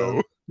years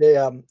ago.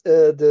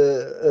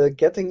 The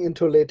getting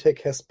into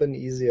LaTeX has been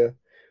easier.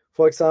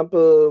 For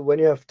example, when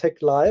you have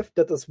TeXlive,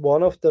 that is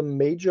one of the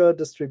major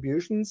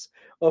distributions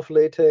of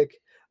LaTeX.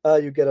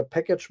 You get a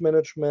package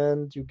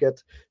management, you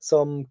get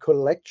some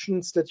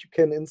collections that you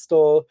can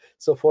install.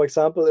 So, for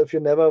example, if you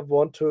never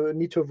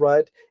need to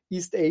write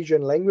East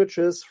Asian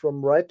languages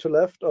from right to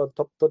left or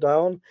top to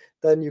down,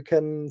 then you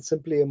can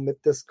simply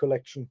omit this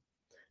collection.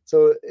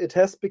 So it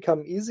has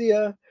become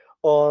easier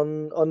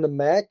on the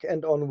Mac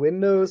and on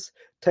Windows.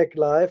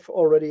 TeXlive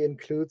already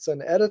includes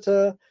an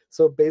editor.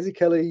 So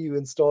basically you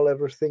install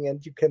everything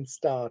and you can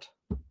start.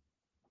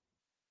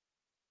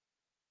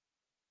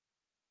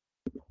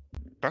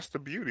 that's the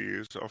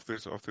beauty of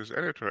this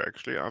editor.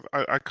 Actually,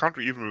 I can't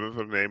even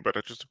remember the name, but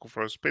I just took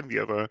for a spin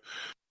the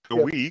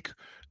week.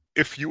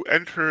 If you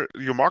enter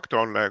your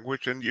Markdown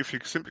language and if you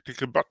simply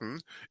click a button,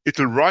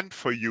 it'll run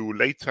for you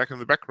LaTeX in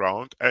the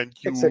background, and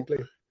you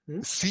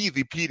see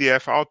the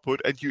PDF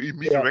output, and you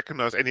immediately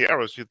recognize any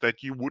errors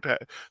that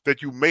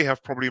you may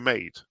have probably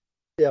made.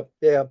 Yeah.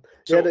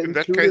 So the in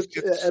that included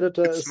case,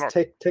 editor is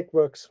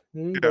TeXworks.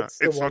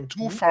 It's not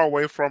too far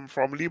away from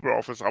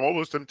LibreOffice. I'm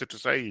almost tempted to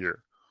say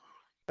here.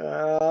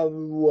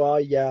 Well,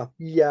 yeah.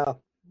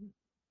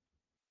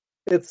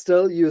 It's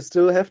still, you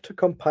still have to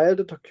compile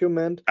the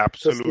document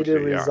to see the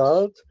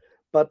result,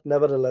 but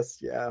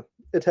nevertheless,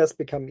 it has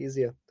become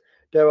easier.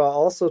 There are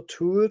also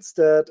tools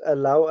that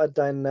allow a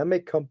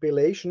dynamic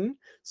compilation.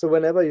 So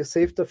whenever you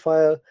save the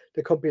file,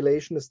 the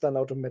compilation is done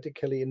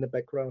automatically in the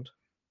background.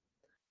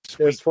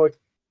 It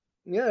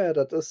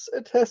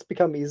has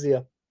become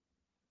easier.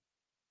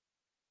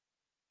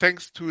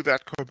 Thanks to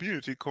that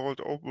community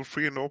called Open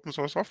Free and Open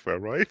Source Software,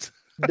 right?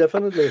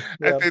 Definitely.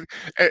 Yeah. And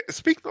then,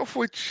 speaking of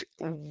which,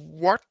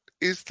 what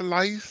is the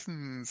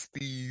license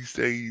these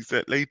days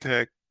that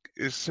LaTeX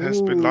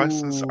has been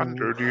licensed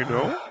under? Do you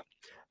know?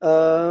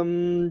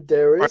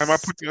 There is. Am I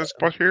putting you on a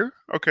spot here?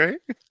 Okay.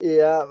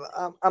 Yeah,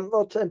 I'm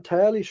not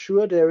entirely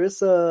sure. There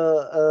is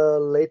a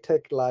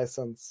LaTeX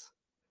license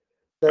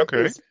that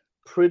is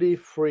pretty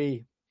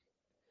free.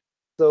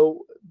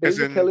 So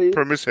basically, as in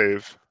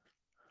permissive.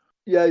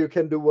 Yeah, you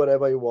can do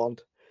whatever you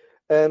want.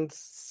 And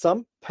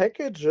some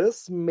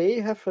packages may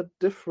have a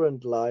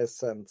different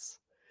license,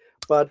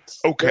 but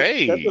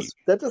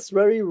that is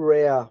very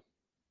rare.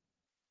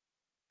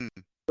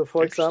 So,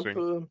 for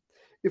example,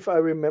 if I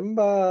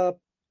remember,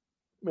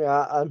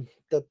 I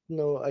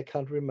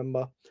can't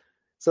remember.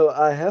 So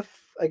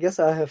I guess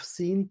I have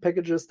seen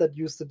packages that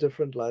use a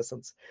different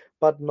license,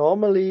 but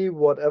normally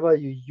whatever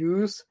you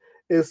use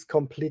is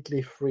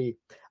completely free.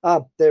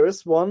 There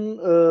is one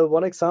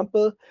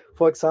example.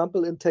 For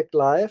example, in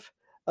TeXlive,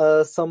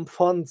 some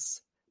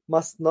fonts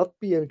must not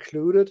be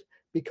included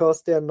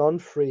because they are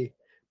non-free.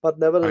 But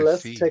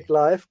nevertheless,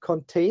 TeXlive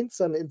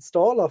contains an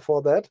installer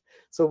for that.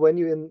 So when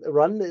you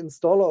run the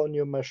installer on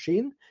your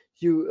machine,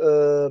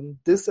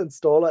 this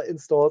installer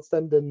installs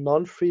then the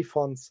non-free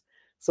fonts.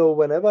 So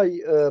whenever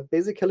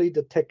basically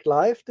the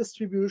TeXlive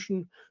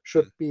distribution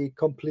should be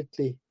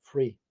completely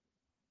free.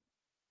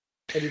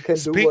 And you can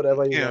do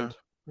whatever you want.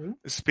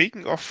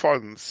 Speaking of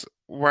fonts,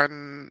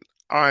 when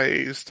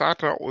I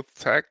started out with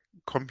TeX,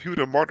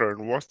 Computer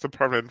Modern was the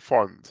prevalent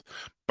font.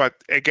 But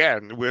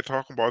again, we're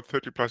talking about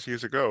 30 plus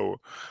years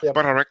ago. Yep.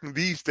 But I reckon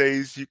these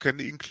days you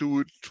can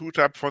include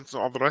TrueType fonts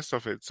and all the rest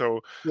of it.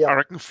 So I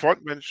reckon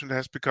font management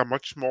has become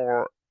much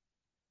more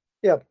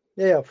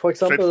For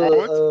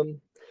example,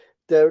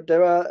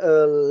 there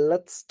are,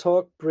 let's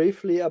talk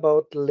briefly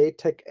about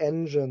LaTeX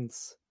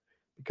engines.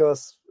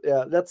 Because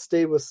let's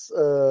stay with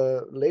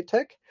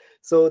LaTeX.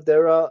 So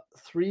there are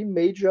 3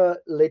 major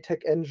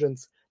LaTeX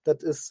engines.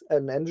 That is,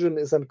 an engine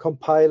is a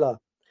compiler.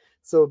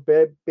 So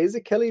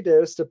basically,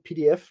 there's the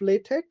PDF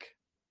LaTeX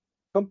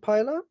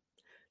compiler.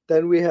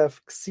 Then we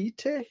have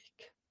XeLaTeX,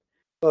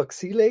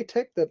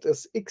 that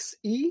is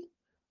XE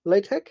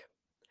LaTeX,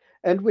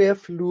 and we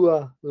have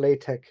Lua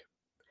LaTeX.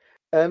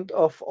 And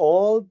of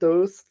all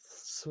those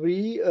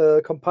 3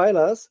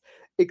 compilers,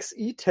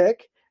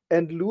 XeTeX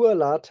and Lua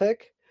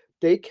LaTeX,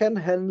 they can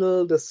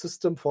handle the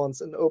system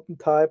fonts in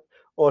OpenType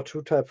or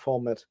TrueType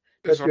format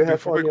that you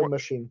have on your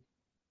machine.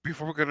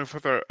 Before we go any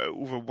further,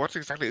 Uwe, what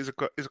exactly is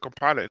a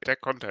compiler in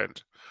TeX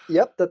content?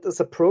 Yep, that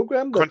is a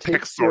program that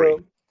takes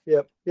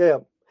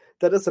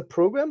That is a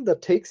program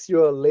that takes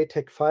your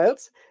LaTeX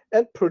files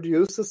and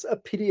produces a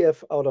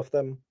PDF out of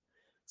them.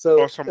 So,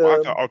 or some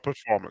other output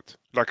format,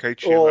 like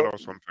HTML or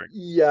something.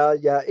 Yeah.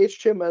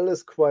 HTML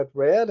is quite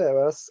rare. There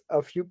are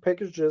a few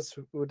packages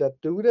that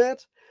do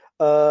that,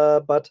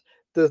 but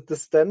the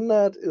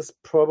standard is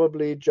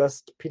probably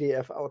just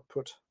PDF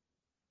output.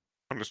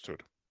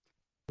 Understood.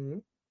 Mm-hmm.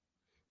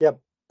 Yep.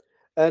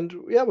 And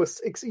with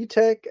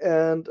XeTeX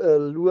and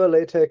Lua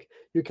LaTeX,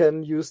 you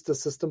can use the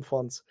system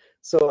fonts.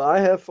 So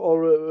I have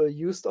already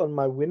used on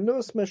my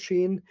Windows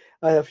machine.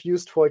 I have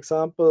used, for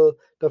example,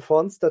 the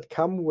fonts that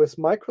come with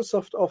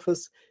Microsoft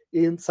Office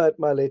inside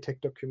my LaTeX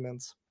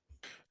documents.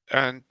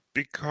 And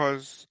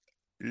because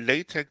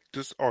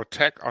LaTeX or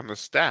TeX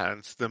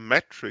understands the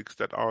metrics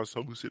that are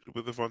associated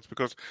with the fonts,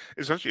 because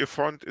essentially a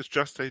font is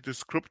just a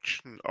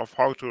description of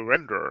how to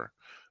render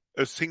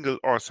a single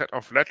or set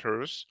of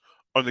letters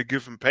on a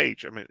given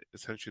page. I mean,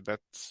 essentially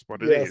that's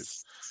what it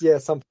is. Yeah,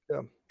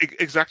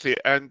 exactly.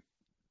 And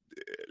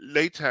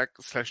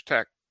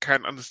LaTeX/TeX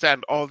can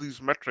understand all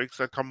these metrics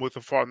that come with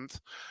the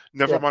font,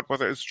 never mind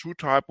whether it's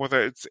TrueType,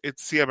 whether it's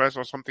CMS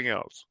or something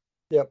else.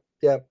 Yeah,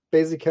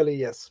 basically,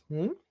 yes.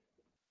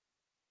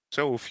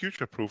 So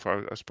future-proof,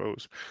 I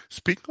suppose.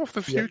 Speaking of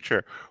the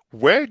future,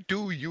 where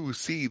do you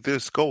see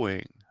this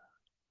going?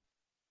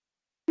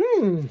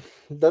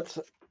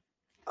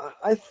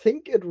 I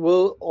think it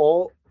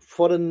will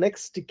for the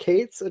next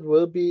decades, it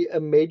will be a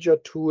major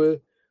tool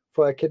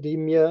for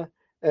academia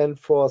and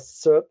for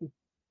certain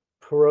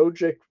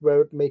project where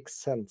it makes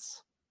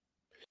sense.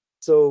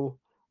 So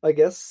I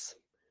guess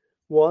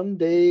one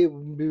day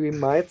we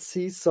might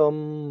see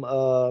some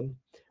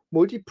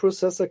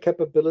multiprocessor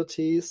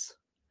capabilities,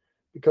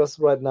 because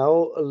right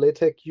now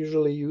LaTeX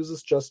usually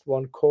uses just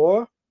one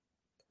core.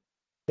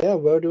 Yeah,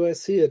 where do I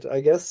see it?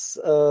 I guess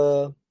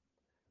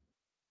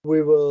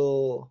we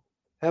will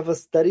have a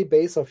steady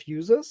base of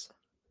users,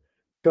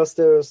 because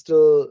there are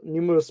still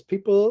numerous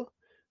people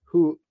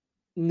who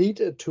need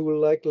a tool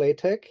like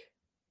LaTeX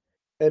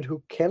and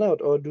who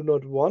cannot or do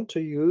not want to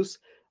use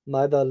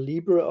neither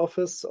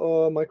LibreOffice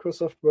or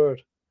Microsoft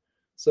Word.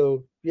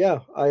 So yeah,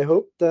 I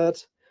hope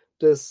that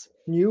this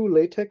new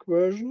LaTeX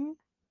version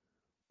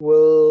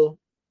will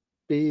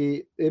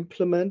be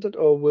implemented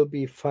or will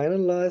be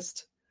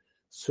finalized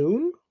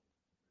soon.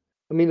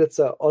 I mean, it's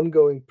an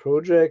ongoing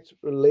project.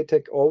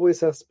 LaTeX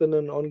always has been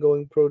an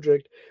ongoing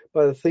project,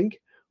 but I think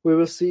we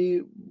will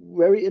see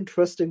very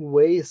interesting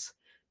ways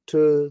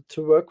to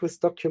work with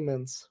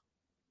documents.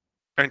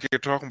 And you're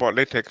talking about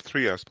LaTeX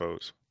 3, I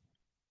suppose.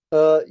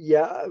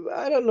 Yeah,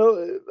 I don't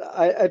know.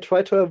 I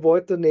try to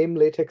avoid the name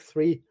LaTeX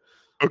 3.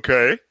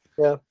 Okay.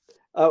 Yeah,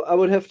 I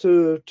would have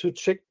to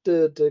check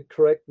the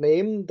correct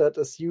name that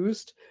is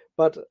used.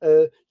 But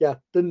yeah,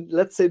 then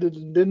let's say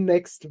the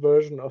next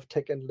version of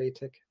Tech and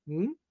LaTeX.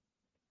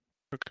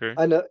 Okay.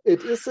 I know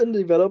it is in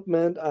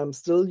development. I'm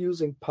still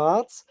using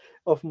parts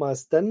of my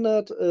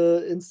standard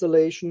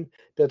installation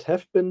that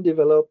have been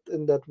developed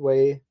in that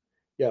way.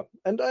 Yeah,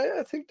 and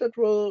I think that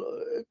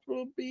it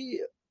will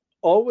be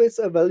always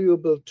a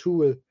valuable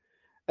tool,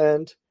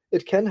 and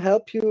it can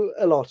help you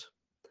a lot.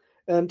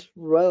 And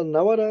well,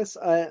 nowadays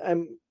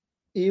I'm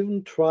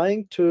even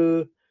trying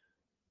to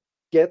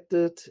get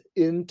it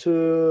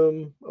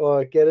into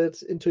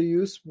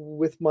use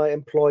with my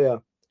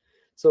employer.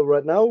 So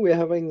right now we're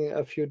having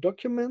a few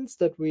documents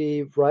that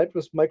we write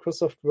with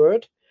Microsoft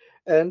Word,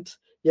 and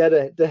yeah,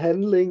 the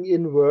handling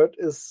in Word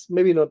is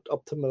maybe not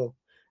optimal.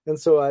 And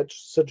so I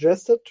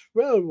suggested,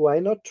 well, why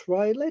not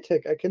try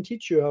LaTeX? I can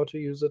teach you how to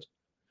use it.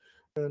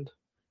 And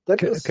that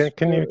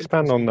can you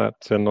expand on that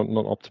not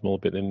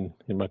optimal bit in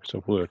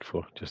Microsoft Word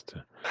for just?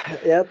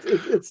 Yeah,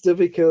 it's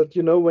difficult.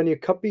 You know, when you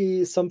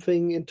copy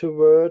something into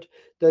Word,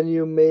 then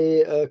you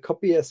may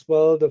copy as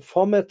well the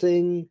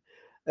formatting,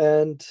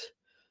 and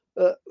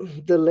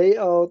the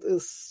layout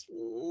is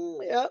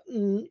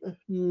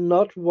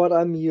not what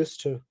I'm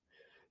used to.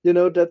 You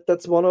know,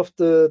 that's one of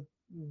the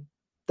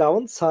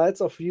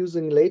downsides of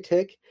using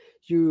LaTeX.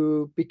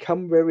 You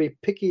become very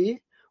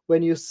picky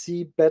when you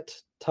see bad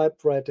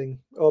typewriting,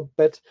 or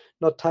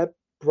not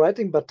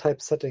typewriting but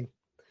typesetting.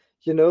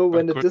 You know,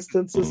 when the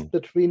distances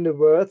between the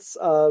words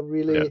are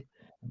really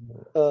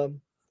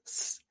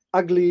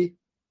ugly,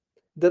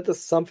 that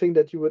is something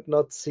that you would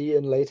not see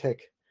in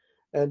LaTeX.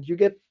 And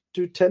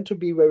you tend to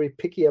be very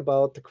picky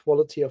about the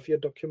quality of your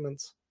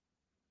documents.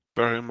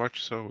 Very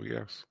much so,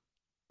 yes.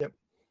 Yep.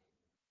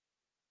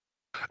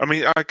 I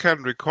mean, I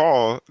can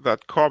recall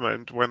that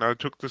comment when I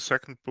took the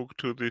second book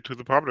to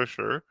the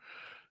publisher,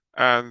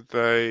 and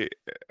they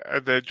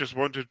just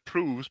wanted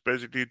proofs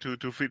basically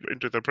to feed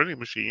into their printing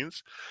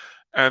machines,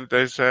 and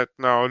they said,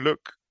 "Now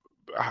look,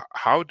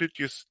 how did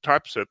you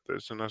typeset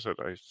this?" And I said,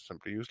 "I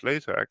simply used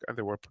LaTeX," and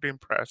they were pretty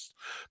impressed,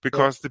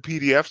 because the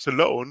PDFs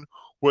alone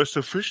were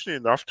sufficient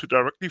enough to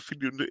directly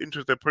feed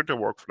into their printer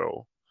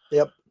workflow.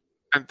 Yep.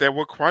 And they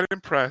were quite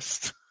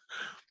impressed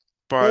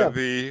by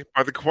the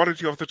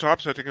quality of the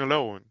typesetting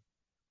alone.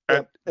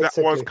 And that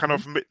was kind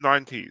of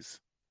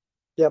mid-90s.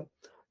 Yep.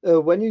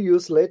 When you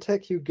use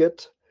LaTeX, you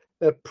get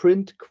a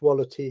print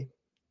quality.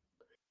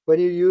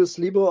 When you use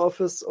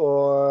LibreOffice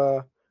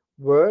or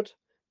Word,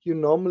 you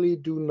normally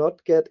do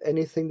not get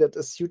anything that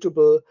is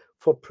suitable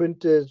for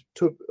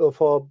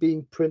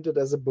being printed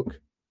as a book.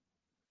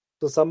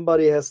 So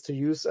somebody has to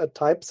use a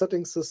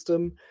typesetting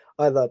system,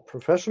 either a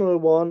professional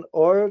one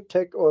or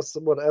tech or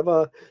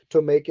whatever,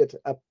 to make it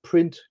a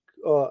print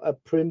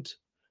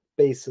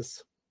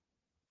basis.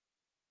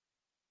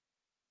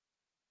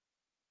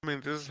 I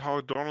mean, this is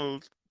how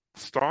Donald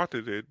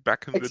started it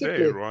back in the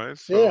day, right?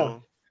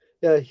 So...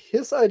 Yeah,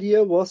 his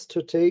idea was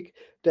to take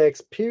the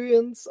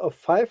experience of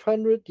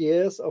 500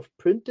 years of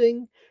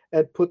printing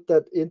and put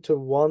that into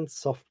one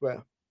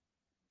software.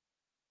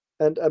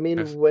 And I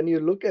mean, when you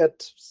look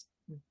at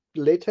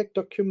LaTeX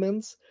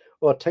documents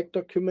or tech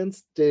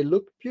documents, they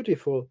look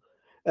beautiful.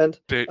 And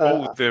they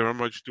very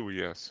much do,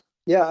 yes.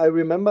 Yeah, I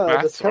remember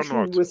a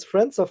discussion with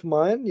friends of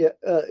mine. Yeah,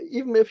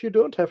 even if you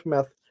don't have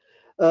math,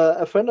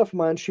 a friend of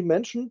mine, she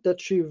mentioned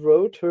that she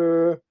wrote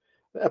her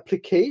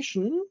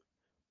application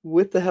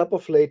with the help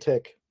of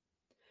LaTeX.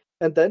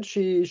 And then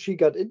she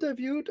got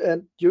interviewed,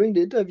 and during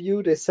the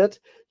interview they said,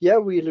 yeah,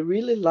 we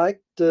really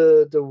liked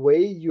the way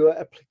your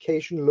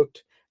application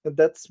looked, and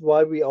that's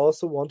why we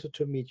also wanted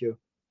to meet you.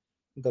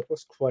 And that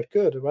was quite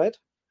good, right?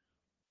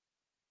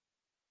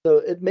 So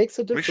it makes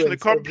a difference. Mission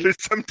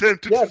accomplished,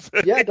 sometimes.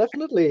 Yeah,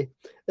 definitely.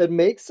 It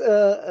makes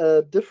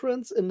a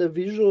difference in the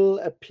visual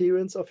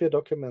appearance of your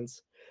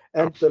documents.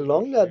 And absolutely, the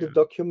longer the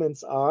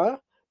documents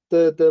are,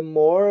 the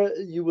more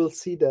you will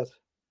see that.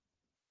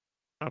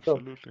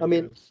 Absolutely. So, I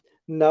mean,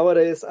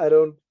 nowadays I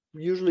don't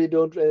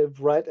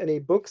write any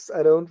books.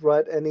 I don't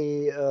write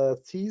any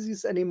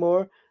theses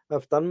anymore.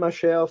 I've done my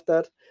share of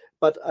that,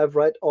 but I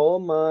write all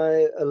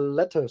my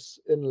letters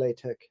in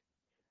LaTeX.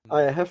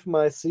 I have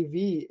my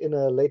CV in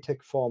a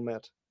LaTeX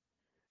format,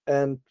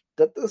 and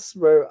that is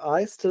where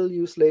I still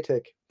use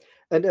LaTeX.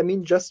 And I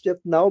mean, just yet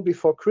now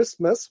before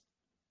Christmas,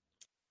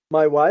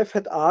 my wife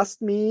had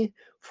asked me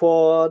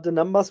for the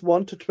numbers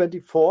 1 to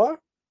 24,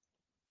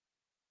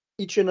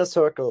 each in a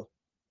circle,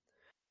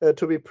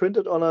 to be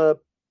printed on a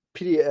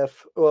PDF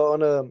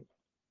or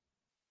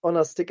on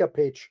a sticker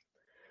page.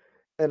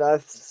 And I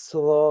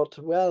thought,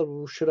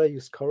 well, should I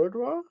use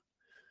CorelDRAW?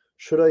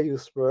 Should I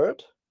use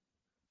Word?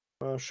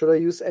 Should I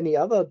use any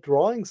other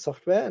drawing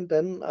software? And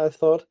then I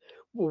thought,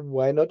 well,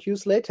 why not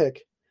use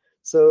LaTeX?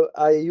 So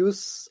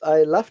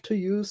I love to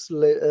use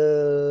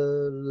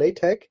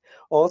LaTeX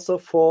also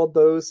for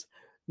those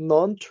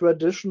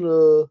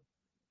non-traditional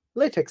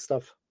LaTeX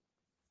stuff.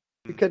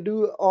 You can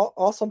do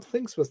awesome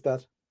things with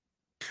that.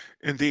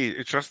 Indeed,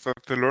 it's just that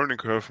the learning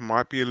curve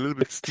might be a little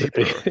bit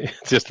steeper.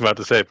 Just about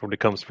to say, it probably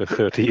comes with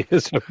 30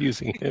 years of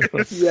using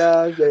it.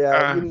 Yeah.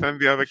 Than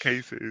the other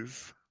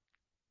cases.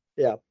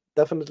 Yeah,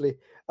 definitely.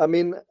 I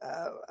mean,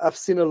 I've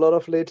seen a lot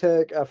of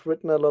LaTeX. I've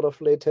written a lot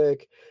of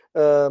LaTeX.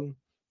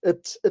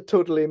 It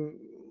totally,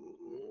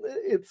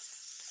 it's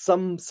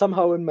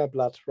somehow in my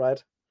blood,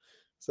 right?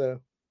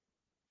 So.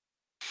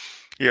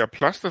 Yeah.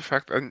 Plus the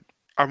fact, and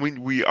I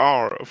mean, we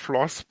are a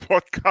FLOSS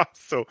podcast,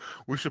 so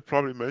we should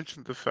probably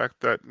mention the fact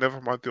that never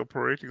mind the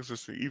operating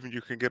system, even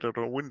you can get it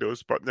on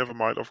Windows, but never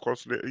mind, of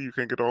course, you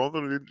can get all the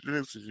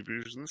Linux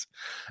distributions.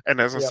 And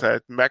as I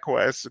said,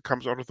 macOS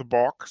comes out of the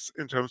box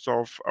in terms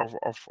of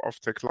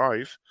Tech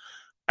Live,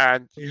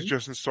 and you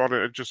just install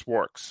it; it just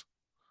works.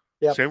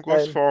 Yep. Same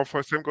goes for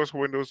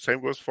Windows.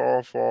 Same goes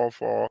for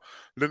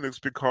Linux,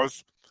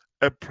 because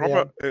a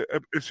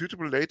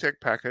suitable LaTeX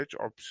package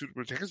or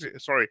suitable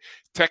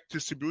tech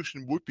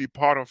distribution would be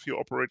part of your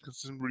operating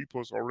system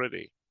repos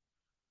already.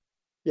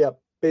 Yeah,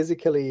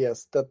 basically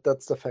yes,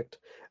 that's the fact.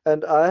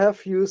 And I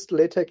have used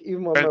LaTeX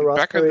even on my Raspberry Pi.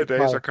 Back in the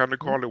days, I kind of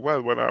called it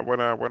when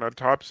I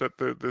typeset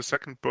the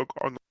second book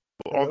on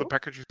all the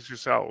packages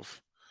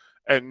yourself,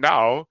 and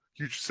now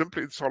you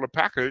simply install a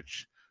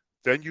package.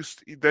 Then you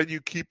start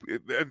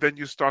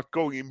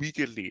going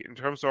immediately. In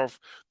terms of,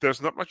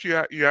 there's not much you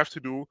have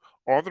to do.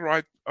 All the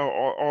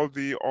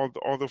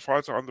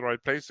files are on the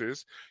right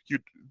places.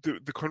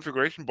 The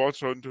configuration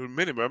boils down to a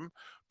minimum,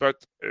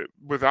 but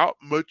without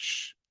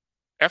much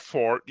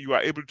effort, you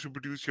are able to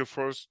produce your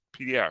first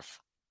PDF,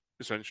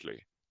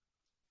 essentially.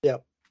 Yeah.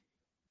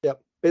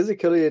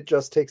 Basically, it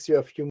just takes you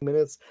a few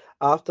minutes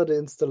after the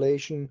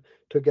installation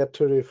to get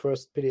to the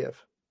first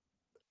PDF.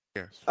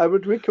 Yes. I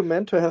would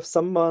recommend to have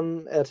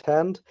someone at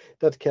hand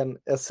that can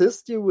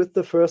assist you with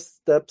the first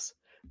steps,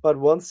 but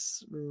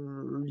once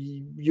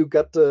you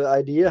get the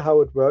idea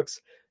how it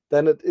works,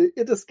 then it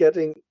is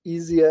getting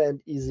easier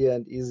and easier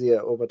and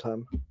easier over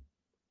time.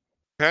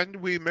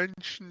 Can we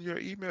mention your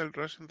email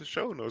address in the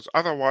show notes?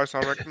 Otherwise, I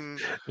reckon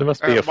there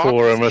must be a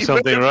forum or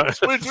something, right?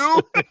 Will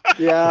do.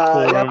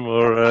 Forum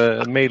or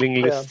a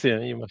mailing list. Yeah,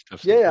 you must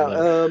have.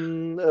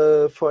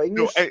 For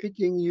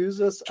English-speaking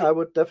users, I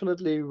would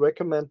definitely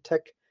recommend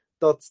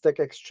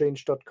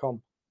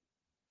tech.stackexchange.com.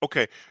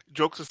 Okay,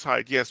 jokes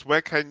aside, yes,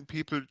 where can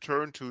people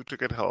turn to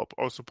get help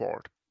or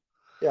support?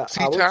 Yeah,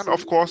 CTAN,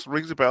 of course,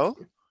 rings a bell.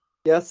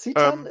 Yeah,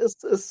 CTAN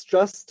is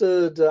just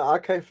the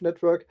archive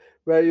network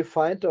where you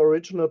find the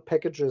original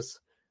packages.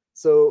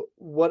 So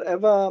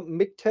whatever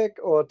MikTeX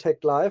or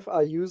Tech Live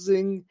are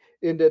using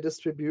in their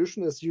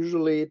distribution is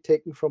usually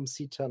taken from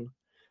CTAN.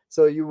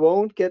 So you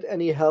won't get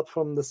any help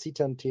from the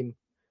CTAN team.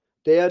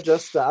 They are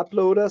just the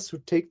uploaders who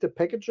take the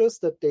packages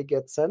that they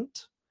get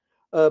sent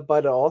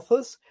by the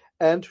authors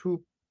and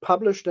who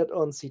publish that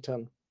on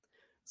CTAN.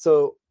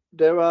 So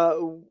there are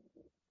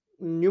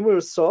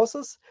numerous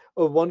sources.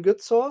 One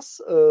good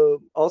source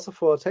also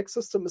for a text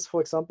system is,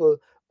 for example,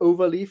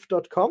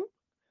 overleaf.com.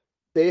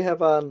 They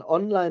have an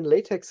online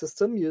LaTeX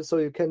system, so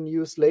you can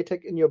use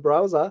LaTeX in your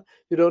browser.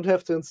 You don't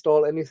have to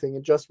install anything.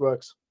 It just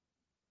works.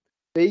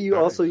 They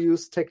also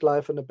use Tech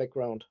Live in the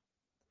background.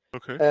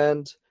 Okay.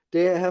 And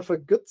they have a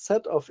good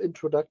set of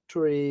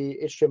introductory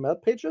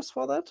HTML pages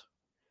for that.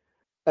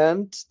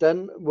 And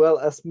then, well,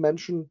 as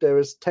mentioned, there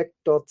is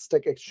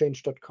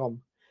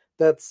tech.stackexchange.com.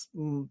 That's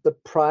the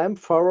prime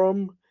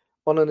forum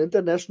on an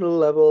international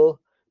level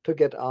to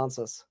get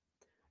answers.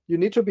 You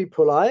need to be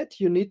polite.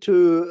 You need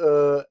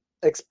to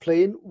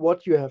explain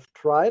what you have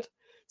tried.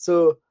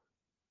 So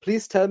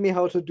please tell me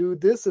how to do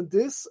this, and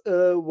this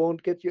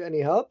won't get you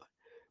any help.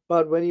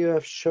 But when you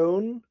have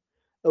shown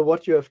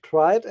what you have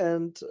tried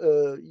and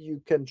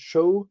you can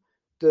show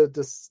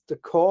the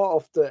core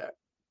of the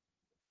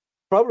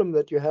problem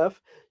that you have,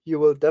 you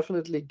will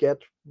definitely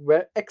get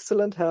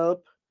excellent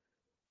help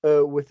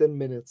within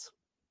minutes.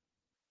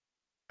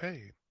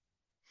 Hey.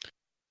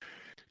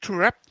 To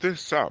wrap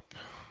this up,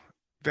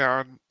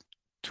 there's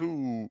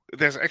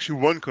actually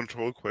one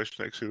control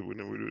question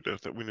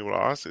that we will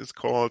ask. It's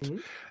called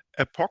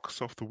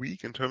Epochs of the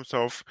Week, in terms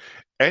of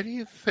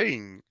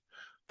anything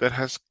that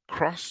has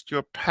crossed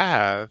your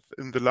path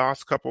in the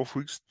last couple of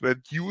weeks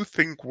that you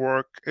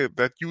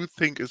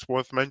think is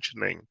worth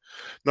mentioning?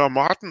 Now,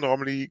 Martin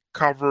normally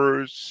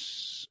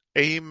covers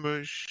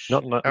Amish,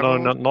 not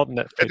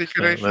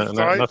Netflix.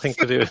 No, nothing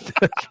to do with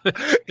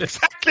that.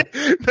 Exactly.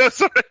 No,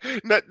 sorry.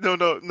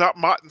 Not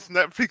Martin's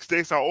Netflix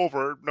days are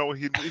over. No,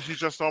 he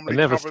just normally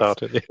never covers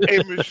started.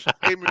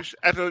 Amish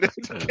adult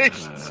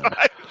education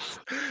sites.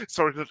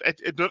 Sorry,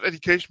 not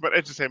education, but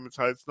entertainment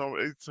sites. No,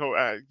 so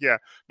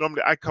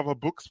normally I cover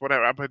books,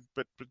 whatever. But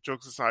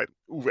jokes aside,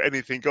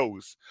 anything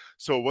goes.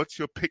 So, what's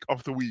your pick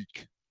of the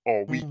week,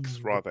 or weeks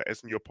rather,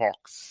 as in your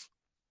pox?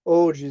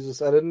 Oh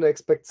Jesus! I didn't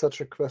expect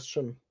such a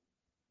question.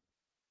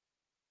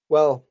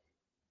 Well,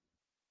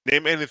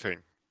 name anything.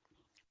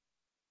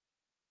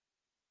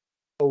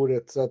 Oh,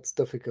 that's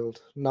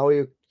difficult. Now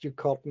you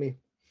caught me.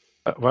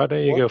 Why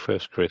don't you go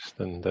first, Chris?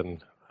 Then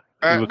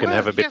we can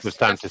have a bit of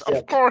time to think.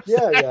 Of course,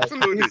 yeah,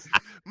 absolutely.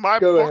 My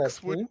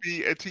box would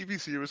be a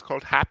TV series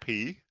called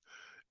Happy.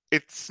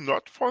 It's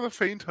not for the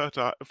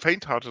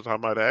faint-hearted, I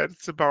might add.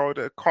 It's about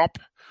a cop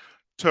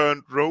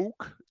turned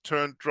rogue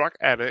turned drug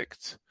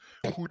addict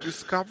who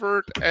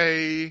discovered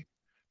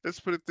let's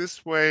put it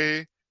this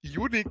way,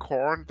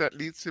 unicorn that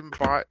leads him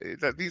back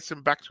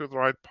to the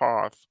right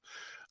path.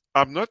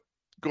 I'm not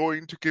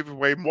going to give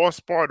away more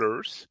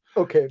spoilers.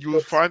 Okay. You'll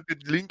find the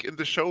link in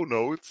the show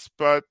notes,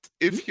 but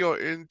if you're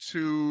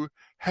into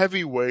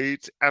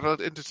heavyweight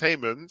adult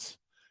entertainment,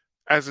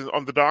 as in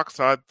on the dark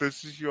side,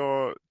 this is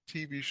your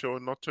TV show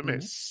not to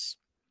miss.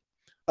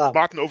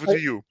 Martin, over to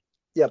you.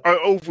 Yeah.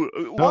 If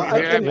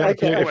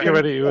you're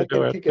ready,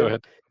 go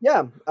ahead.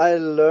 Yeah, I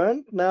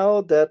learned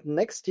now that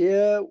next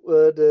year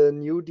the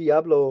new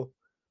Diablo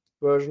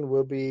version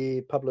will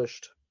be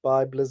published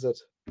by Blizzard.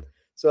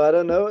 So I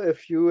don't know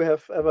if you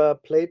have ever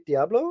played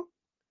Diablo,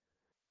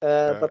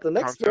 but the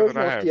next version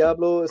of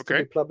Diablo is to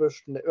be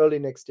published early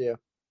next year.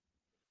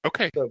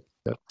 Okay. So,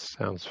 that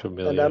sounds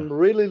familiar. And I'm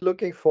really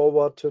looking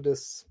forward to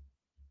this.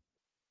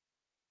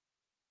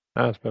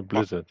 It's by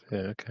Blizzard. Yeah,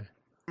 okay.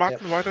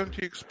 Martin, why don't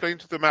you explain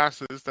to the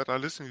masses that are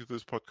listening to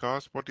this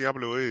podcast what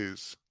Diablo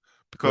is?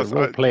 Because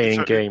we're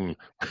playing game.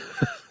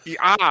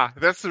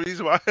 That's the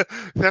reason why.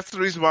 That's the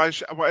reason why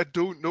I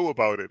don't know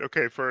about it.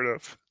 Okay, fair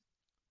enough.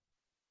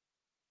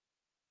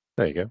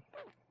 There you go.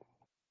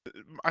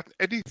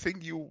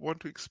 Anything you want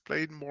to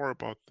explain more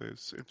about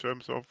this in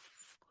terms of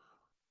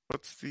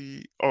what's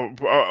the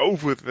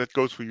over that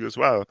goes for you as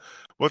well?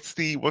 What's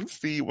the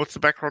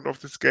background of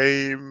this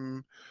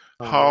game?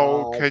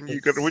 How can you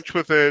get rich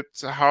with it?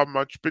 How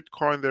much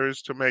Bitcoin there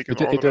is to make? It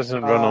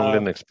doesn't run on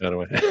Linux, by the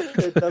way.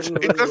 It doesn't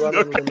run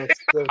on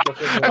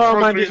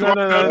Linux.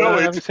 No,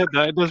 having said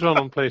that, it does run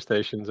on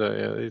PlayStation. So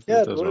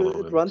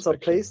it runs on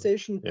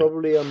PlayStation,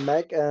 probably on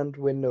Mac and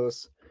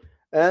Windows.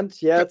 And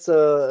it's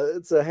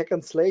a hack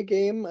and slay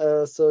game.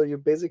 So you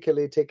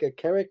basically take a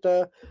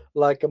character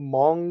like a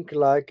monk,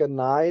 like a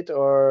knight,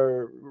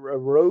 or a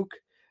rogue,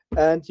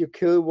 and you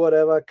kill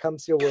whatever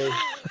comes your way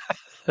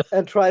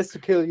and tries to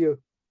kill you.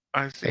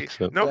 I see.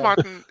 Excellent. No,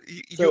 Martin,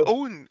 you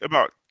own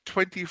about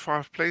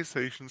 25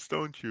 PlayStations,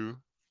 don't you?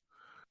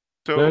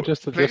 So no,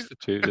 just the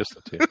two.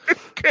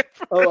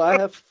 I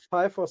have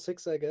 5 or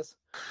 6, I guess.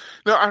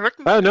 No, I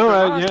reckon.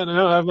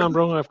 I'm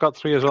wrong. I've got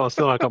 3 as well.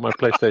 Still, I got my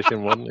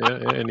PlayStation 1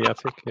 in the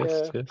attic.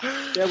 Yes.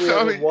 Yeah,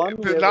 we have 1,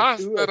 we have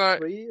 2,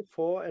 3,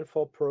 4, and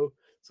 4 Pro.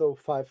 So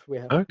 5 we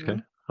have.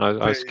 Okay.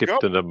 I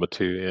skipped the number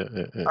 2.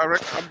 Yeah. I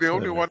reckon I'm the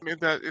only one in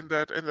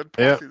that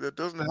posse that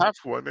doesn't have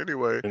one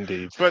anyway.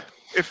 Indeed. But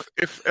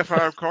if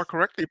I recall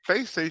correctly,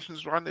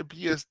 PlayStations run a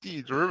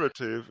BSD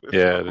derivative.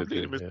 They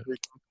do.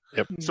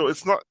 Yep. So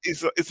it's not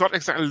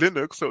exactly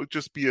Linux, so it's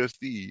just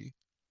BSD.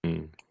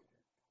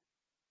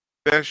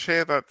 They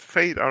share that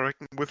fate, I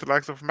reckon, with the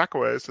likes of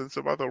macOS and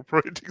some other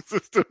operating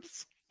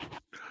systems.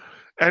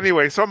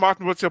 Anyway, so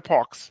Martin, what's your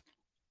POX?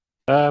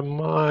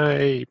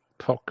 My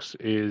POX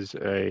is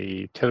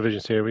a television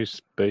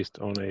series based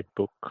on a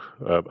book,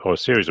 or a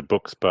series of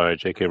books by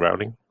J.K.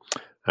 Rowling,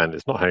 and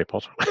it's not Harry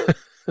Potter.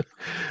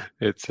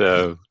 It's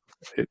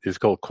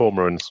called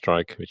Cormoran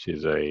Strike, which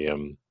is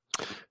a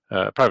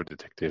private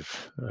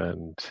detective,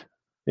 and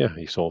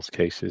he solves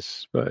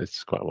cases, but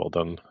it's quite well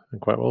done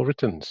and quite well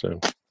written, so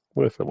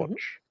worth a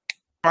watch.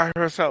 By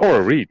herself, or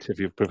a read if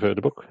you prefer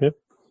the book. Yeah,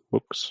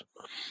 books.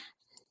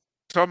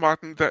 So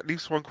Martin, that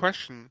leaves one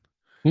question.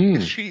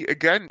 Is she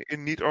again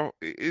in need of?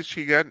 Is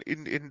she again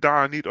in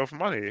dire need of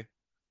money?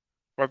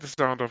 By the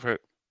sound of it.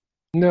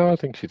 No, I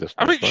think she doesn't.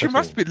 I mean, she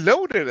must be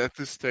loaded at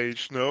this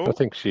stage, no? I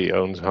think she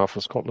owns half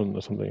of Scotland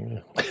or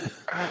something.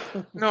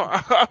 No,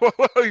 I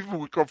even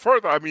would go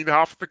further. I mean,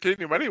 half the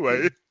kingdom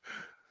anyway.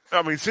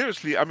 I mean,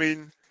 seriously. I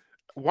mean,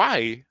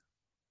 why?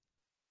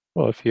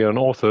 Well, if you're an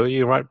author,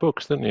 you write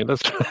books, don't you?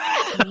 That's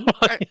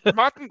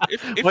Martin.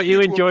 If what you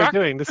enjoy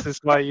doing. This is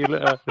why you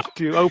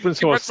do open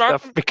source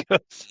stuff, because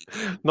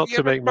not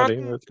to make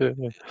Martin,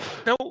 money.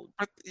 No,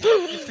 but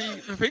you see,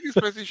 the thing is,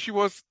 that she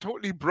was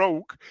totally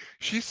broke.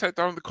 She sat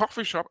down in the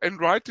coffee shop and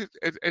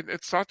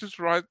started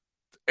to write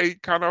a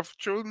kind of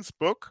children's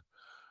book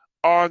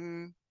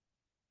on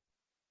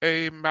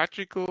a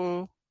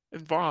magical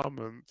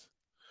environment.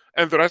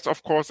 And the rest,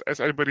 of course, as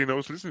anybody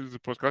knows listening to the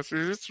podcast,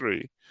 is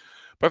history.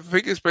 But the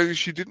thing is,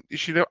 basically,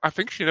 I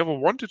think she never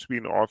wanted to be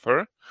an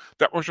author.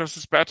 That was just a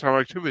spare time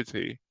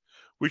activity,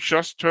 which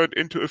just turned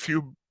into a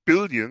few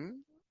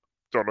 $billion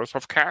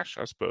of cash,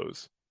 I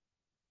suppose.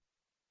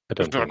 I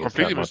don't think it's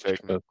that much,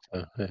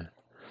 but, yeah.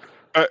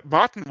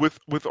 Martin,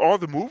 with all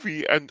the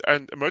movie and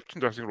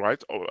merchandising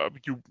rights,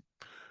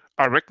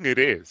 I reckon it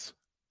is.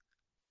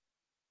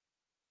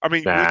 I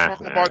mean, we're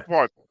talking about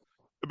what?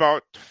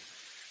 About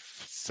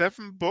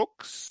 7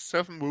 books,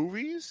 7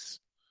 movies?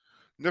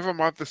 Never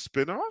mind the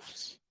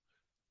spin-offs?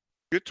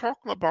 You're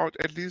talking about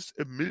at least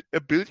 $1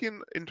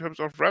 billion in terms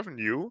of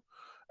revenue,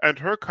 and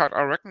her cut,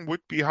 I reckon,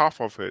 would be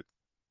half of it.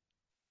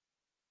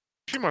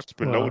 She must have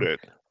been loaded.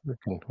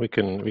 We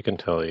can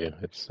tell you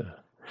it's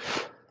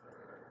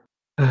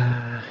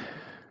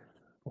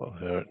what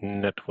her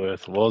net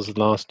worth was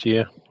last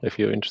year, if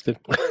you're interested.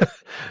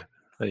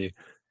 The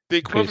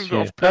equivalent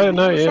of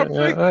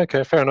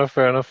okay, fair enough.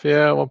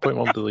 Yeah,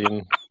 $1.1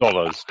 billion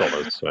dollars.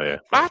 So yeah.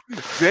 Martin,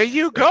 there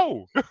you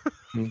go.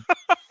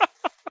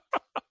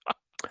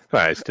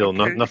 Right, still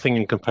nothing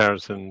in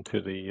comparison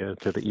to the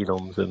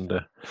Elons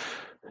and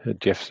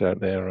Jeffs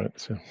out there, right?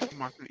 So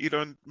Martin,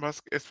 Elon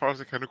Musk, as far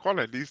as I can recall,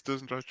 at least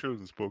doesn't write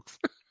children's books.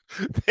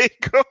 There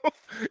you go.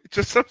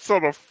 Just some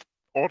sort of.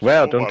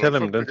 Well, don't tell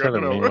him.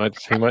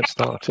 He might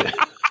start it.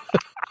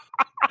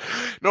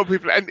 No,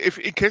 people, and if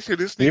in case you're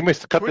listening, you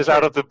must cut this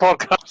out of the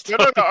podcast.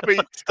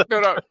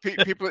 No.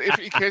 People, if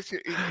in case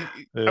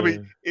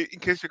in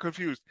case you're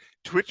confused,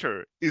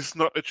 Twitter is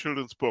not a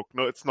children's book.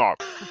 No, it's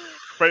not.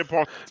 Very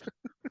important.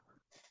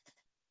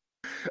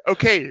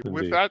 Okay, Indeed.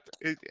 With that,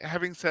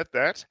 having said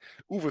that,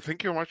 Uwe,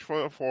 thank you very much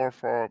for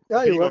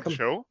being on the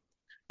show.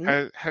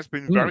 Has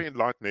been very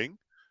enlightening,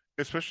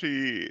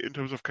 especially in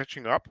terms of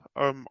catching up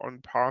on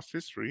past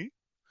history.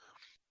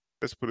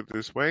 Let's put it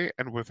this way.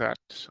 And with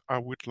that, I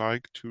would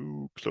like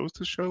to close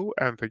the show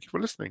and thank you for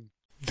listening.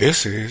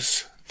 This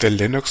is the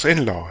Linux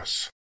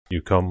In-Laws.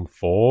 You come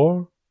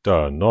for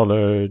the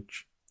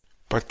knowledge,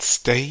 but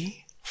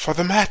stay for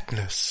the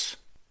madness.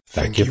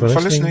 Thank you for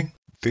listening.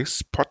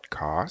 This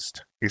podcast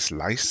is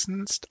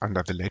licensed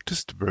under the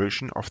latest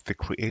version of the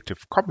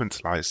Creative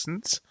Commons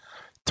license,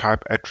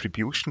 type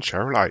Attribution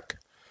Share Alike.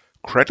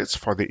 Credits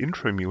for the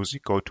intro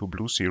music go to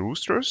Blue Sea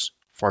Roosters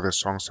for their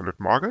song Solid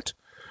Market,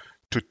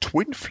 to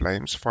Twin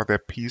Flames for their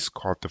piece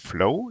called The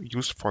Flow,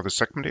 used for the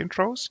segment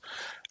intros,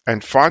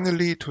 and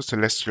finally to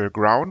Celestial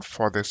Ground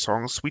for their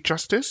song Sweet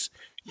Justice,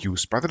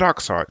 used by the Dark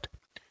Side.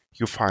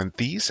 You find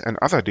these and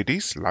other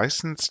ditties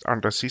licensed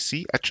under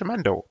CC at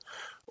Jamendo,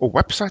 a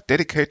website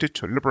dedicated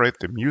to liberate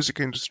the music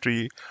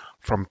industry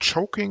from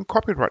choking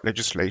copyright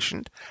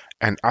legislation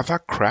and other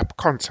crap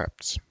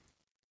concepts.